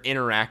you're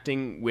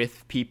interacting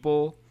with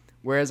people,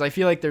 whereas I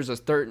feel like there's a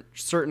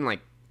certain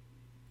like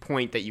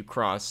point that you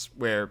cross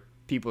where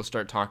people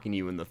start talking to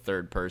you in the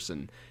third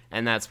person,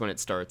 and that's when it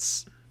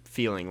starts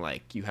feeling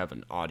like you have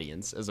an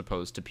audience as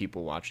opposed to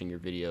people watching your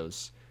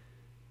videos,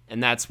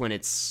 and that's when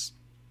it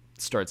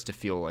starts to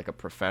feel like a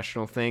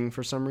professional thing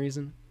for some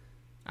reason.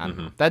 I don't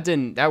know.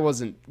 That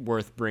wasn't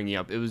worth bringing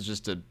up. It was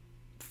just a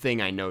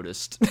thing I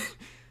noticed.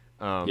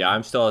 Yeah,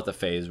 I'm still at the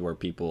phase where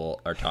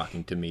people are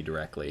talking to me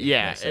directly.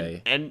 Yeah, and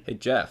say, and hey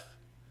Jeff,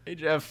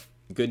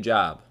 good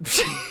job.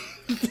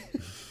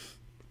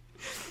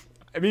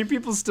 I mean,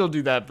 people still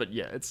do that, but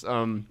yeah, it's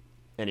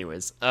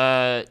anyways.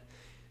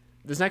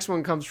 This next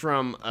one comes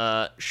from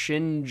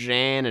Shin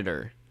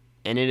Janitor,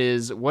 and it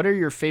is, what are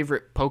your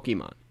favorite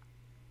Pokemon?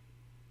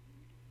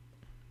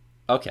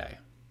 Okay,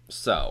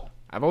 so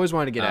I've always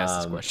wanted to get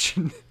asked this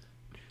question.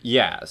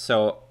 Yeah,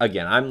 so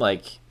again, I'm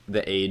like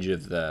the age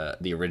of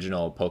the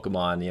original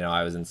Pokemon. You know,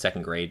 I was in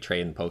second grade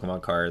trading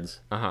Pokemon cards.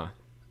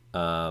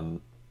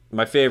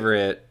 My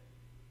favorite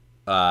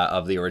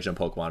of the original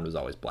Pokemon was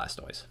always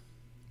Blastoise.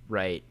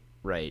 Right.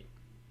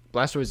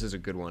 Blastoise is a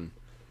good one.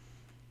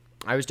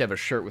 I used to have a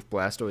shirt with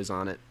Blastoise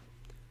on it.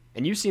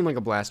 And you seem like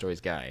a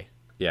Blastoise guy.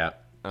 Yeah.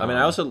 I mean,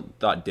 I also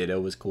thought Ditto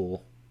was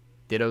cool.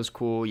 Ditto's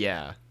cool,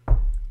 yeah.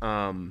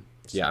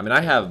 Yeah, I mean,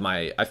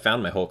 I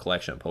found my whole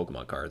collection of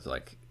Pokemon cards.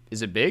 Like,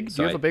 is it big?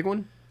 Do you have a big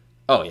one?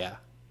 Oh, yeah.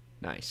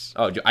 Nice.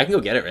 Oh, I can go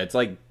get it. It's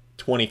like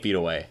 20 feet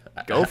away.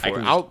 Go for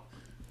it.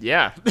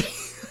 Yeah.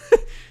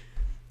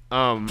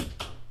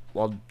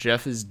 While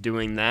Jeff is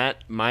doing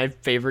that, my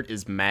favorite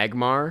is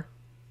Magmar.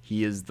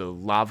 He is the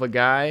lava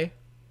guy.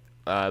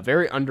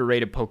 Very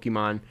underrated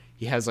Pokemon.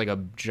 He has like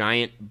a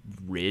giant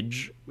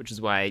ridge, which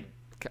is why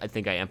I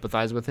think I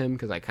empathize with him,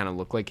 because I kind of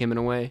look like him in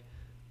a way.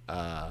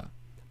 But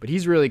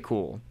he's really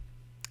cool.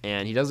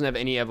 And he doesn't have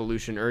any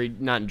evolution, or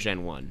not in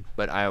Gen 1,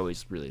 but I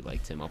always really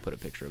liked him. I'll put a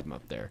picture of him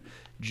up there.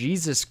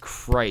 Jesus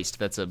Christ,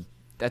 that's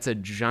a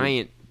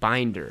giant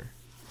binder.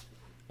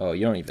 Oh,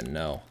 you don't even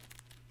know.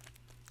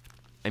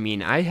 I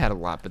mean, I had a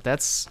lot, but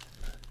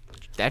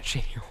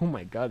oh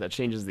my god, that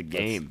changes the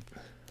game.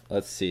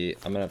 Let's see.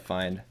 I'm gonna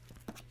find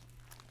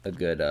a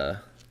good.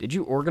 Did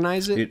you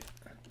organize it? Dude,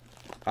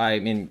 I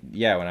mean,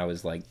 yeah, when I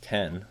was like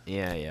 10.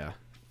 Yeah.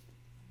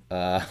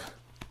 What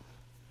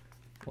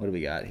do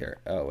we got here?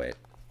 Oh wait.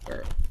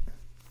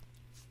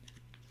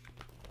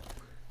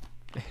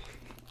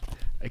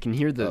 I can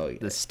hear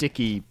the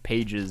sticky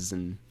pages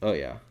and. Oh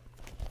yeah.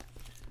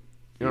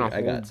 You want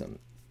I got some.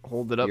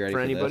 Hold it up for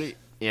anybody?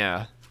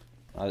 Yeah.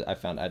 I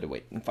had to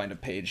wait and find a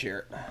page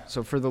here.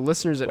 So for the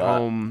listeners at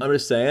home, I'm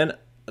just saying,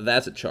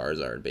 that's a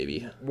Charizard,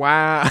 baby.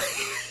 Wow.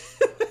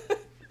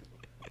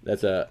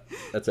 that's a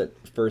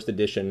first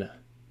edition.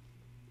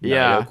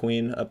 Yeah.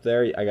 Queen up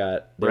there.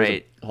 There's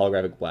a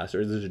holographic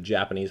Blaster. There's a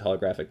Japanese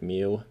holographic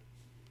Mew.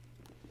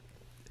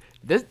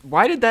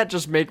 Why did that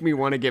just make me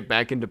want to get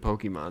back into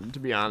Pokemon, to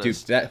be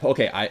honest? Dude,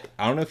 I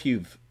don't know if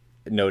you've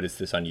noticed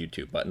this on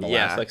YouTube, but in the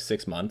last like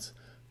 6 months,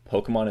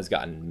 Pokemon has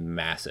gotten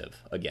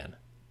massive again.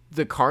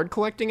 The card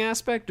collecting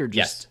aspect, or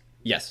just...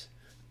 Yes.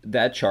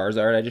 That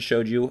Charizard I just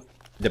showed you,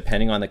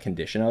 depending on the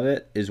condition of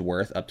it, is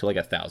worth up to like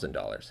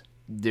 $1,000.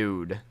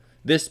 Dude.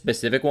 This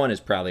specific one is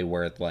probably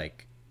worth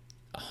like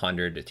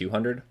 100 to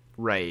 200.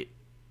 Right.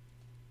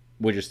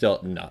 Which is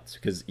still nuts,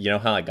 because you know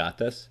how I got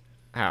this?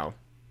 How?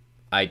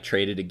 I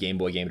traded a Game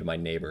Boy game to my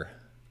neighbor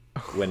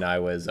when I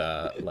was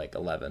like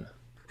 11.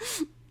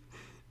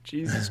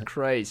 Jesus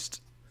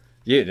Christ.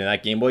 Dude, and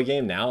that Game Boy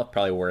game now is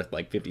probably worth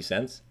like 50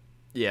 cents.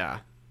 Yeah.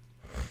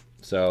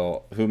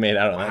 So who made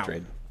out on that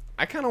trade?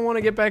 I kind of want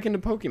to get back into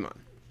Pokemon.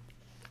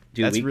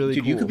 Dude, that's really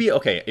cool. You could be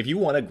okay if you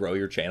want to grow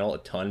your channel a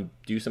ton.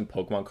 Do some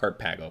Pokemon card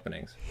pack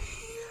openings.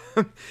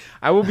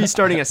 I will be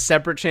starting a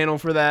separate channel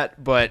for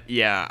that, but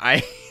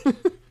yeah,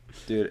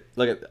 Dude,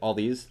 look at all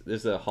these.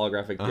 There's a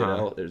holographic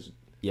Ditto. There's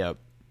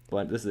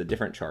But this is a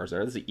different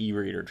Charizard. This is the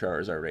E-Reader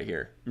Charizard right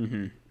here.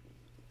 Mm-hmm.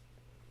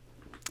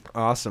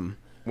 Awesome.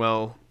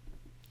 Well,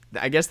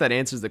 I guess that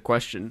answers the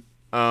question.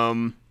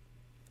 I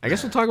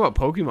guess we'll talk about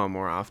Pokemon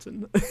more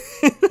often.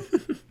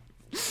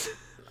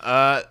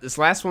 This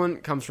last one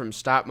comes from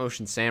Stop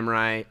Motion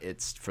Samurai.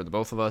 It's for the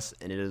both of us,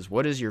 and it is,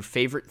 what is your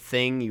favorite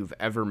thing you've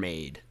ever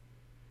made?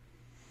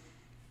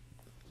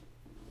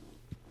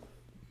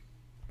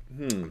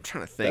 I'm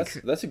trying to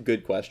think. That's a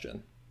good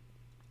question.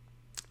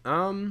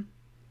 I'll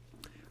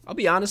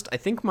be honest. I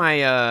think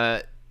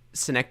my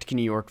Synecdoche,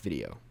 New York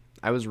video.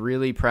 I was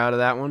really proud of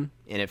that one,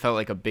 and it felt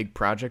like a big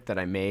project that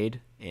I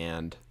made,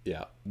 and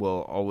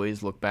will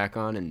always look back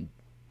on and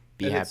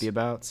be happy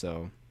about.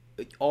 So,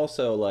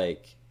 also,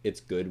 like, it's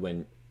good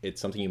when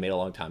it's something you made a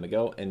long time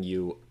ago, and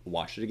you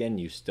watch it again,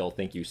 you still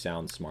think you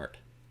sound smart.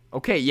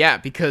 Okay, yeah,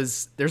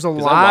 because there's a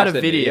lot of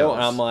videos,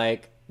 and I'm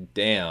like,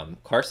 damn,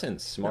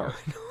 Carson's smart.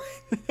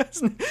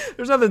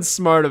 There's nothing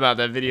smart about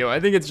that video. I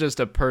think it's just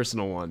a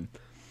personal one.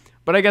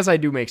 But I guess I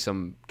do make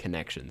some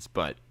connections,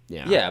 but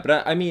yeah. Yeah,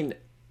 but I mean,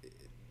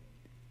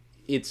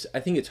 I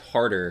think it's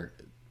harder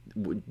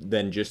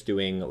than just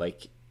doing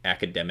like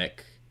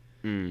academic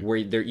where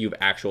you have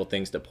actual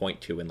things to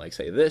point to and like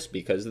say this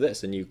because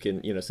this, and you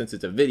can, since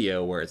it's a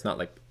video where it's not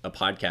like a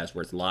podcast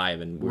where it's live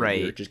and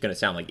we're just going to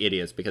sound like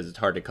idiots because it's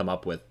hard to come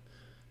up with,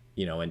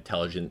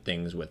 intelligent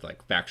things with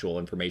like factual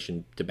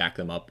information to back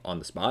them up on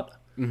the spot.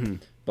 Mm-hmm.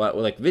 But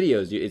with like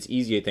videos, it's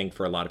easy, I think,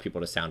 for a lot of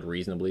people to sound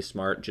reasonably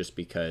smart just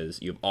because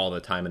you have all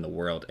the time in the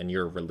world and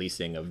you're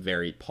releasing a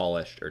very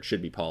polished, or it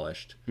should be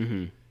polished,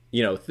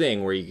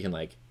 thing where you can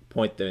like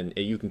point them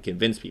and you can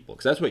convince people,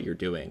 because that's what you're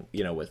doing,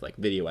 with like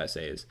video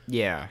essays.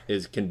 Yeah.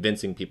 Is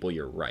convincing people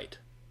you're right.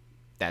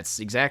 That's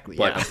exactly.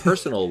 But a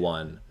personal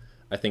one,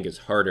 I think, is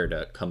harder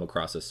to come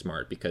across as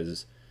smart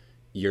because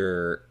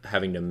you're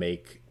having to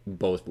make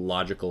both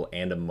logical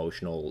and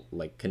emotional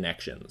like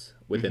connections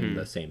within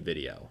the same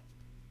video.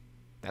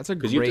 That's a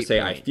great because you have to say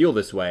point. I feel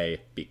this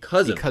way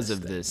because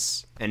of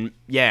this. And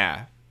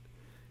yeah,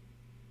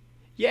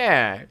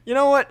 you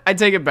know what? I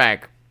take it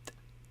back.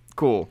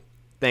 Cool.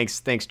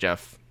 Thanks,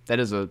 Jeff. That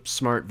is a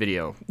smart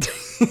video.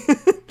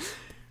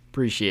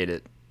 Appreciate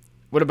it.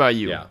 What about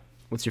you? Yeah.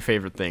 What's your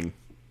favorite thing?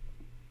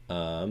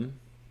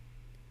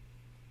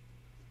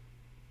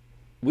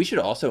 We should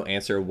also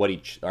answer what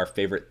our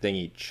favorite thing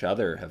each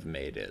other have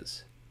made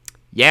is.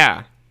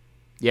 Yeah.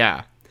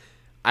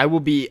 I will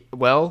be,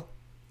 well,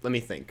 let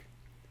me think.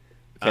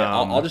 Okay,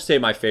 I'll just say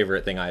my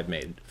favorite thing I've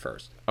made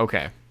first.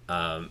 Okay.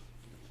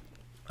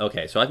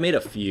 Okay, so I've made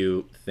a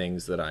few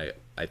things that I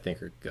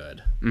think are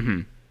good.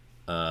 Mm-hmm.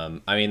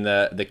 I mean,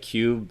 the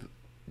Cube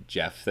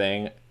Jeff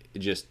thing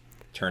just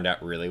turned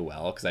out really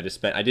well because I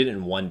did it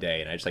in one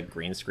day and I just like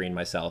green screened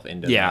myself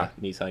into the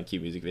Nissan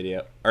Cube music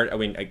video, or I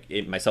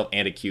mean, myself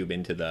and a Cube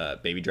into the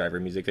Baby Driver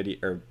music video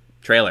or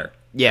trailer.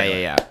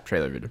 Yeah.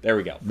 Trailer video. There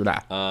we go.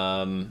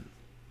 Blah.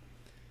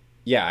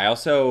 Yeah,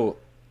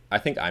 I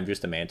think I'm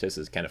Just a Mantis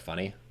is kind of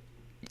funny.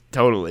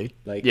 Totally.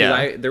 Like,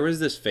 yeah. There was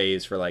this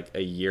phase for like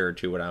a year or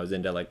two when I was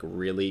into like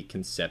really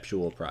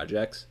conceptual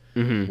projects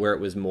where it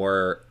was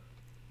more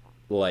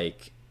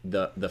like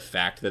the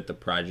fact that the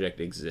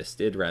project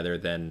existed rather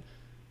than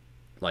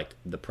like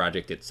the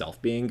project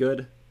itself being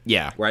good.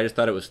 Yeah. Where I just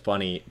thought it was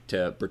funny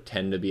to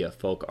pretend to be a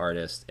folk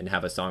artist and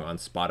have a song on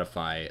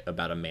Spotify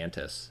about a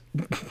mantis.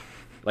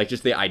 Like,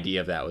 just the idea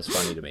of that was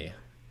funny to me.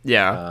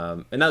 Yeah.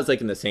 And that was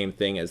like in the same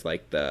thing as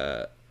like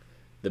the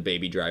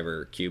Baby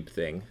Driver Cube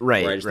thing.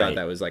 Right. Where I just thought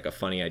that was like a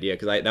funny idea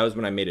because that was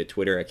when I made a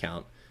Twitter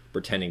account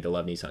pretending to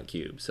love Nissan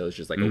Cube. So it's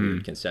just like a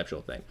weird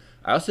conceptual thing.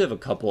 I also have a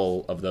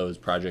couple of those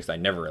projects I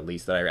never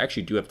released that I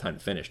actually do have time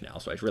to finish now,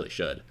 so I really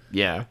should.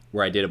 Yeah.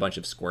 Where I did a bunch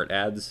of Squirt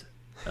ads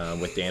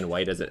with Dan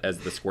White as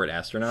the Squirt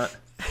astronaut.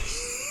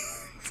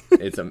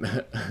 It's so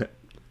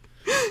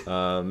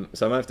I'm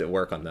gonna have to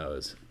work on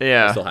those.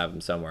 Yeah. I still have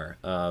them somewhere.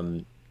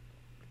 I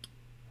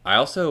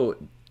also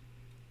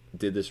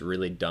did this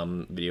really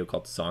dumb video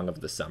called Song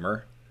of the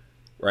Summer,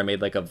 where I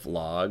made like a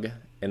vlog,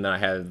 and then I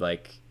had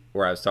like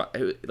where I was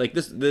talking like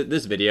this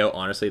video.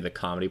 Honestly, the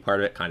comedy part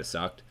of it kind of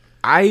sucked.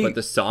 But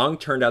the song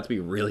turned out to be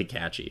really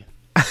catchy.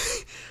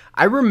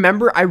 I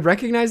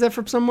recognize that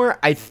from somewhere.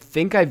 I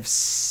think I've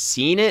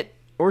seen it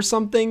or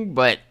something,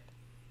 but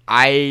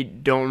I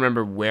don't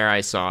remember where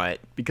I saw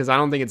it because I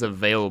don't think it's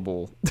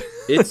available.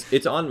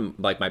 It's on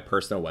like my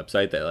personal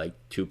website that like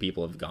 2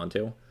 people have gone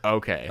to.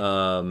 Okay.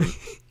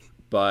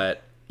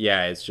 But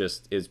yeah,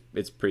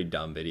 it's pretty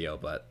dumb video,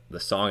 but the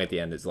song at the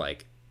end is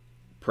like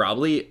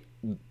probably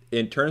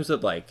in terms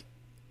of like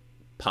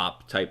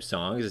pop type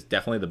songs, it's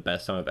definitely the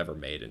best song I've ever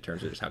made in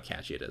terms of just how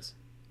catchy it is.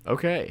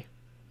 Okay.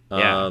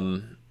 Yeah.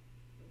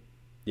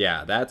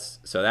 Yeah, that's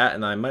so that,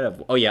 and I might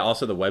have. Oh yeah,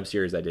 also the web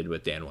series I did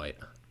with Dan White.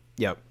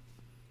 Yep.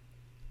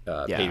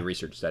 paid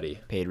research study.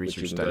 Paid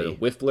research which you study. can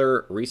go to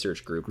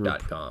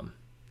WifflerResearchGroup.com.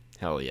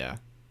 Hell yeah.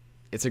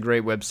 It's a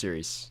great web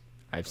series.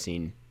 I've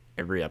seen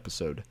every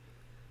episode.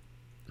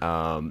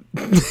 Yeah.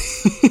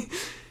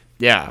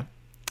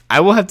 I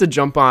will have to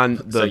jump on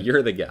the... So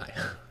you're the guy.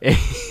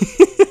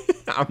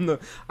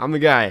 I'm the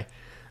guy.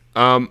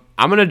 I'm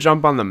gonna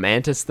jump on the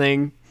Mantis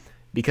thing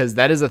because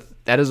that is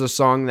a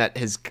song that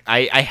has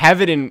I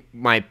have it in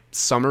my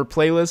summer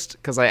playlist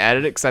because I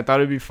added it because I thought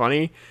it'd be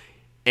funny,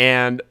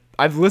 and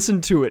I've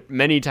listened to it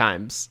many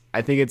times.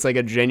 I think it's like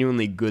a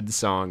genuinely good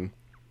song,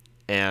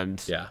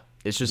 and yeah,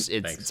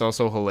 it's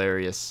also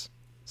hilarious.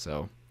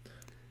 So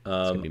it's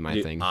gonna be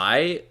my thing.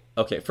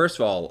 Okay, first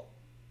of all,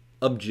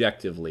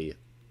 objectively,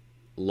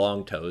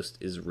 Long Toast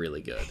is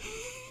really good.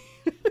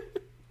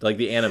 Like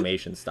the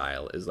animation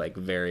style is like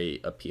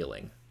very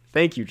appealing.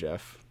 Thank you,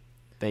 Jeff.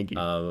 Thank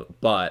you.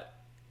 But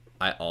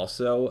I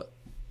also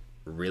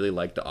really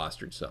like the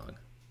ostrich song.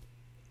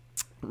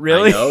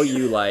 Really? I know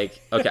you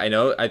like. Okay, I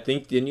know. I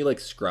think didn't you like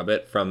scrub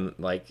it from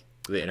like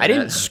the internet? I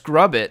didn't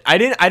scrub it.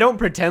 I don't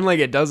pretend like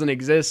it doesn't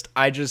exist.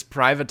 I just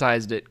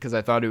privatized it because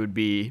I thought it would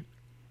be.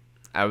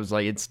 I was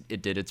like,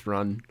 it did its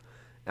run,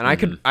 and I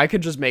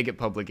could just make it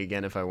public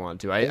again if I want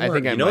to. I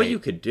think I know what you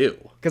could do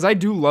because I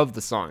do love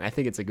the song. I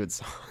think it's a good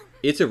song.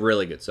 It's a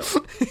really good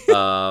song.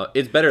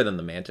 It's better than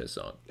the Mantis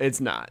song.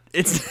 It's not.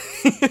 It's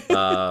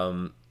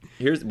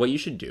here's what you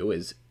should do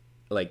is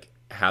like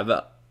have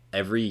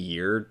every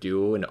year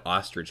do an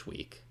ostrich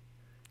week,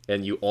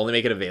 and you only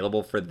make it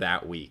available for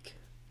that week.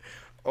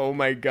 Oh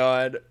my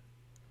god.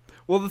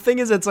 Well, the thing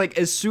is, it's like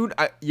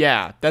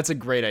yeah, that's a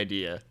great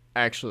idea.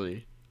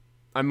 Actually,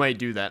 I might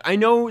do that. I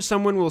know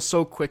someone will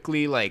so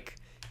quickly like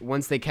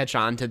once they catch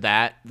on to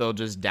that, they'll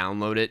just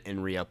download it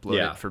and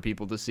re-upload it for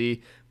people to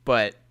see.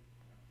 But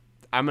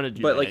I'm gonna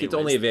do. But that like, anyways. it's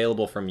only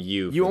available from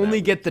you. You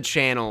only get the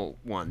channel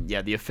one,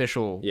 the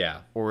official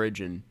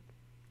origin.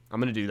 I'm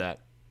gonna do that.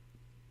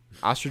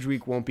 Ostrich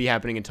Week won't be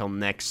happening until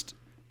next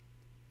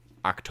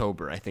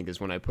October, I think,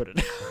 is when I put it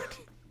out.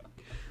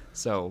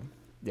 So,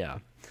 yeah.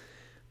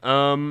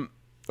 Oh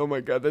my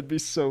god, that'd be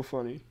so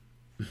funny.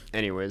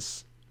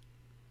 Anyways,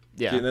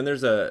 yeah. And then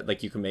there's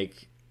you can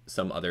make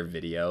some other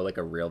video, like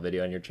a real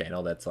video on your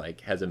channel that's like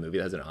has a movie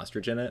that has an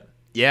ostrich in it.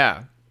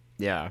 Yeah.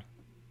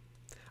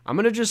 I'm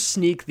going to just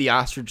sneak the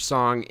ostrich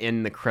song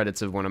in the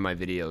credits of one of my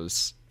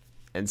videos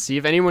and see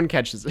if anyone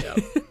catches it. Yep.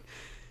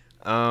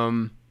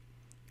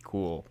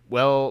 Cool.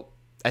 Well,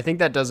 I think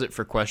that does it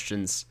for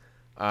questions.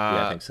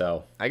 Yeah, I think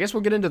so. I guess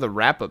we'll get into the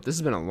wrap-up. This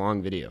has been a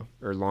long video,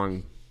 or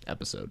long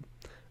episode.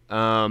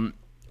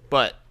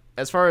 But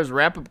as far as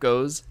wrap-up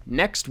goes,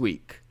 next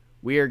week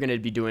we are going to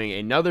be doing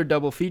another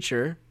double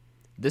feature.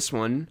 This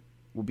one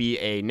will be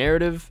a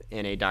narrative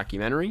and a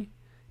documentary,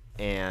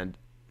 and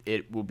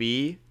it will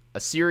be A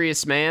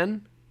Serious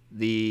Man,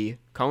 the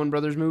Coen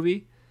Brothers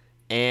movie,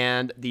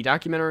 and the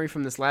documentary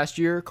from this last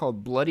year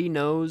called Bloody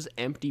Nose,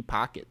 Empty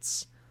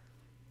Pockets.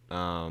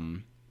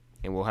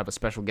 And we'll have a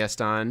special guest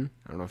on.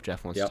 I don't know if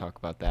Jeff wants to talk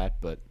about that,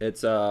 but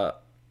it's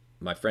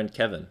my friend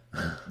Kevin.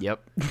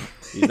 Yep.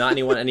 He's not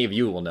anyone any of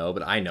you will know,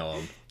 but I know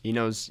him. He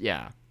knows,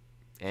 yeah.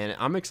 And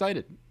I'm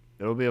excited.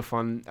 It'll be a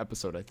fun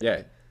episode, I think.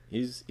 Yeah,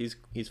 he's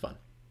fun.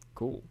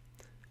 Cool.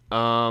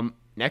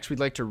 Next, we'd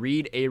like to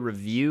read a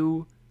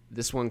review.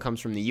 This one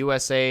comes from the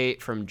USA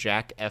from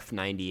Jack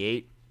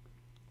F98.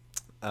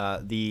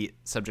 The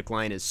subject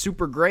line is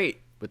super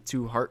great with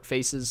 2 heart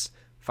faces,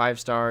 5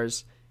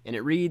 stars, and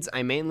it reads,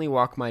 I mainly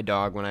walk my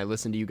dog when I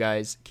listen to you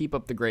guys. Keep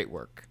up the great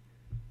work.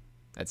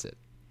 That's it.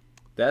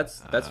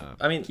 That's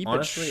I mean,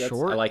 honestly, I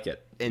like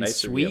it. And nice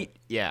sweet, review.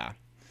 yeah.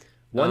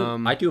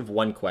 I do have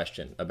one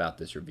question about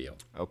this review.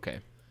 Okay.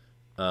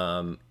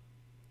 Does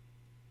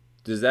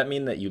that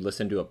mean that you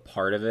listen to a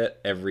part of it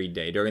every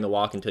day during the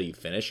walk until you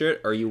finish it,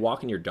 or are you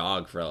walking your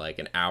dog for like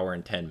an hour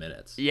and 10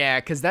 minutes? Yeah,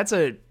 because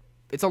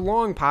it's a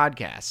long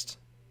podcast,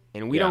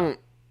 and we don't.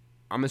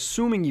 I'm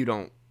assuming you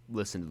don't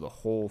listen to the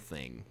whole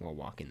thing while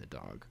walking the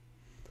dog.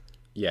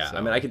 Yeah, so.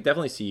 I mean, I could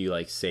definitely see you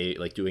like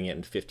doing it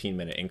in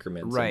 15-minute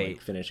increments, right? And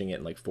like finishing it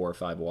in like 4 or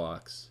 5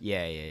 walks.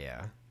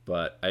 Yeah.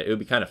 But it would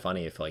be kind of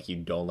funny if like you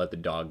don't let the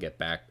dog get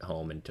back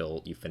home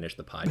until you finish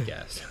the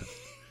podcast.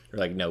 You're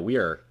like, no, we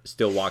are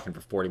still walking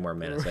for 40 more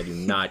minutes. I do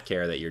not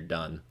care that you're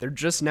done. They're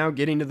just now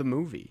getting to the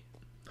movie,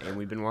 and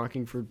we've been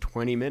walking for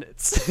 20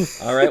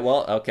 minutes. All right,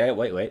 well, okay,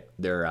 wait.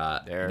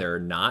 They're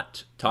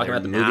not talking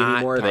about the movie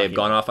anymore. They've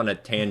gone off on a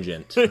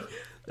tangent.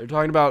 They're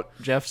talking about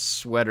Jeff's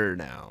sweater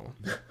now.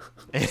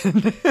 They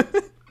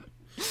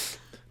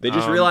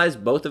just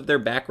realized both of their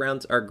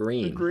backgrounds are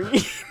green.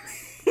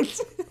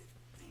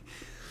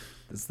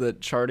 It's the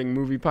Charting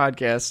Movie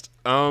Podcast.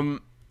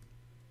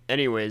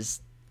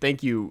 Anyways,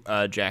 thank you,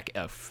 Jack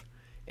F.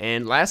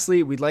 And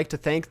lastly, we'd like to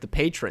thank the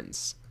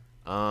patrons.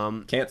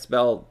 Can't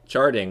spell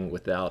charting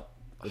without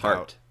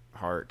heart.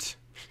 Heart.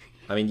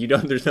 I mean,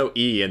 there's no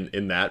E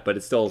in that, but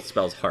it still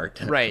spells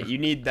heart. Right, you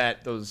need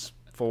those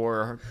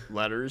 4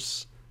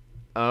 letters.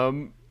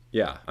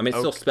 Yeah, I mean, it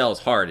still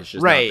spells heart. It's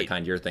just not the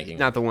kind you're thinking of.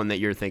 Not the one that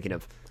you're thinking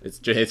of.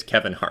 It's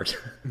Kevin Hart.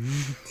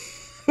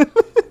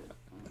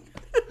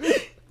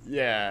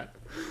 Yeah.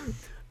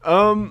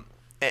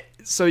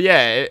 So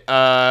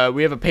yeah,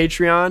 we have a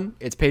Patreon.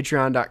 It's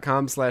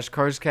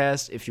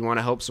patreon.com/carscast. If you want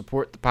to help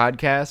support the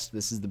podcast,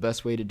 this is the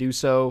best way to do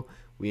so.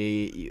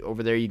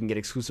 Over there you can get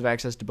exclusive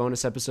access to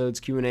bonus episodes,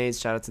 Q&As,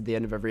 shout-outs at the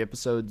end of every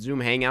episode, Zoom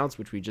Hangouts,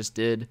 which we just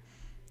did.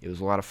 It was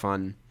a lot of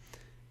fun.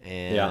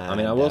 And, yeah, I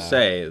mean, I will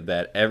say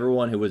that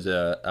everyone who was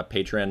a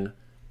patron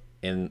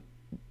in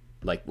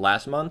like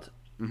last month,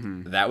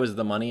 that was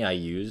the money I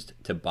used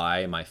to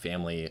buy my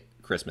family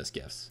Christmas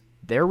gifts.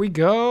 There we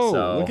go.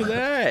 So... Look at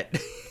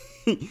that.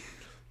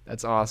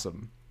 That's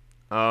awesome.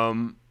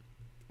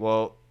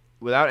 Well,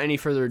 without any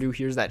further ado,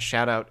 here's that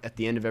shout out at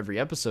the end of every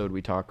episode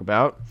we talk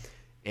about.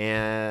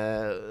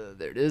 And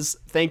there it is.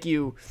 Thank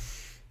you.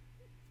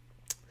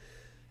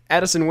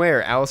 Addison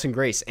Ware, Allison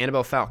Grace,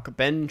 Annabelle Falk,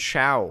 Ben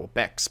Chow,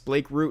 Bex,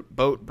 Blake Root,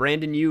 Boat,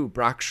 Brandon Yu,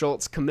 Brock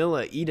Schultz,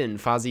 Camilla, Eden,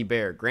 Fozzie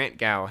Bear, Grant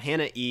Gow,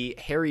 Hannah E.,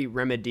 Harry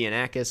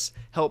Remedianakis.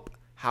 Help.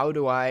 How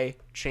do I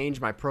change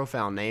my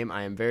profile name?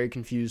 I am very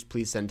confused.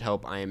 Please send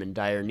help. I am in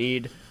dire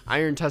need.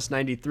 Iron Tusk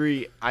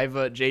 93,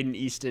 Iva, Jaden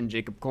Easton,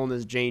 Jacob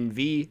Kolnes, Jane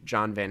V,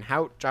 John Van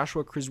Hout,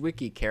 Joshua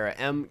Krizwicki, Kara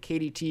M,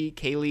 Katie T,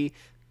 Kaylee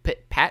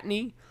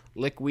Patney,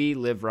 Lickwe,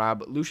 Liv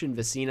Rob, Lucian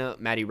Vicina,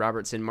 Maddie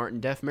Robertson, Martin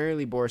Deff,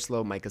 Marilee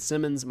Borslow, Micah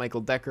Simmons, Michael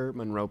Decker,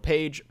 Monroe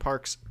Page,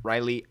 Parks,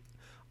 Riley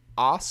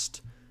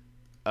Ost,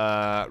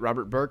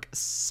 Robert Burke,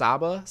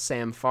 Saba,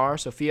 Sam Farr,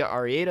 Sophia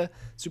Arieta,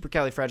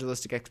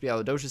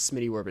 Supercalifragilisticexpialidocious,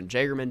 Smitty Werbin,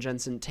 Jagerman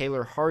Jensen,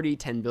 Taylor Hardy,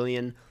 10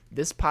 billion.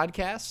 This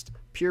podcast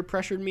peer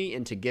pressured me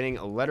into getting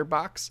a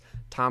letterbox.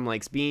 Tom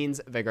Likes Beans,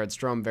 Vegard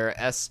Strom, Vera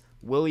S,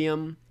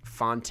 William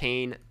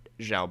Fontaine,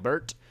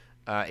 Jalbert,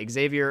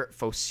 Xavier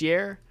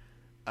Fossier,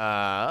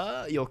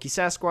 Yolki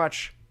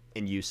Sasquatch,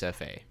 and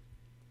Yusef A.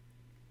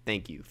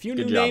 Thank you. Few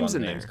Good new job names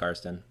on in names, there.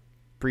 Karsten.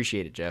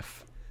 Appreciate it,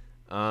 Jeff.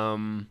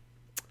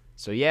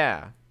 So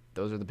yeah,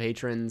 those are the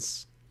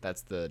patrons.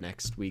 That's the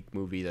next week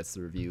movie. That's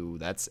the review.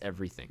 That's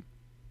everything.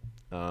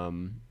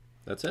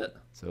 That's it.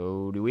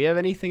 So do we have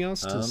anything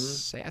else to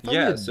say? I thought we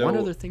had one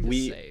other thing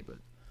to say, but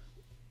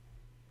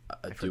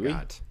I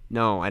forgot.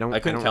 No, I don't. I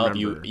couldn't don't tell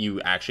remember. if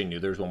you actually knew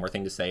there was one more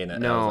thing to say, and it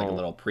No. was like a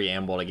little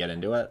preamble to get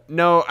into it.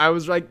 No, I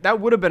was like, that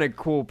would have been a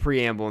cool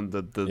preamble in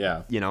the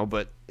yeah.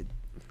 But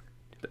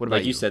what about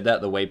like you said that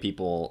the way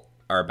people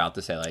are about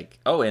to say like,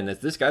 oh, and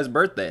it's this guy's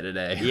birthday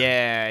today.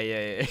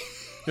 Yeah.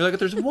 You're like,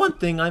 there's one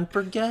thing I'm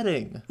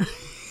forgetting.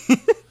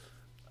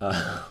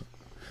 Yeah.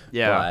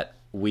 But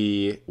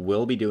we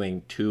will be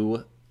doing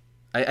two.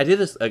 I did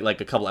this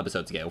like a couple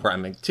episodes ago where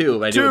I'm like two,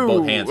 but I do it with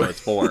both hands, so it's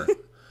four.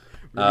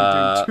 We're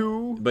doing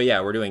two. But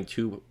yeah, we're doing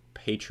two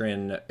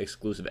patron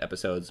exclusive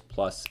episodes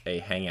plus a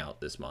hangout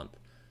this month.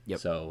 Yep.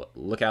 So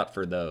look out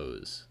for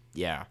those.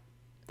 Yeah.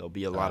 There'll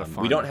be a lot of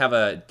fun. We don't have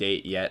a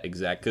date yet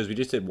exact because we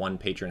just did one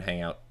patron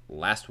hangout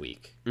last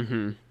week.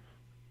 Mm-hmm.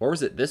 Or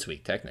was it this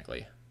week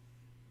technically?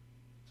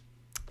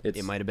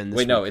 It might have been this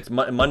week. week. No, it's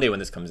Monday when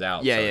this comes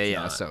out.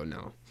 Yeah. So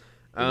no.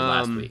 It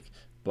was last week.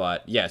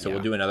 But yeah, so yeah.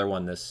 we'll do another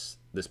one this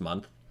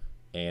month.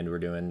 And we're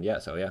doing,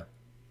 so yeah.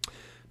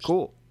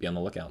 Cool. Be on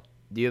the lookout.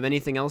 Do you have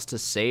anything else to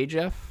say,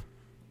 Jeff?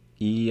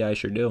 Yeah, I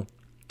sure do.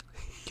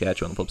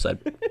 Catch you on the flip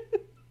side.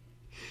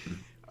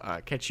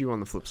 Catch you on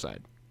the flip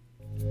side.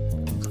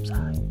 Flip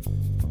side.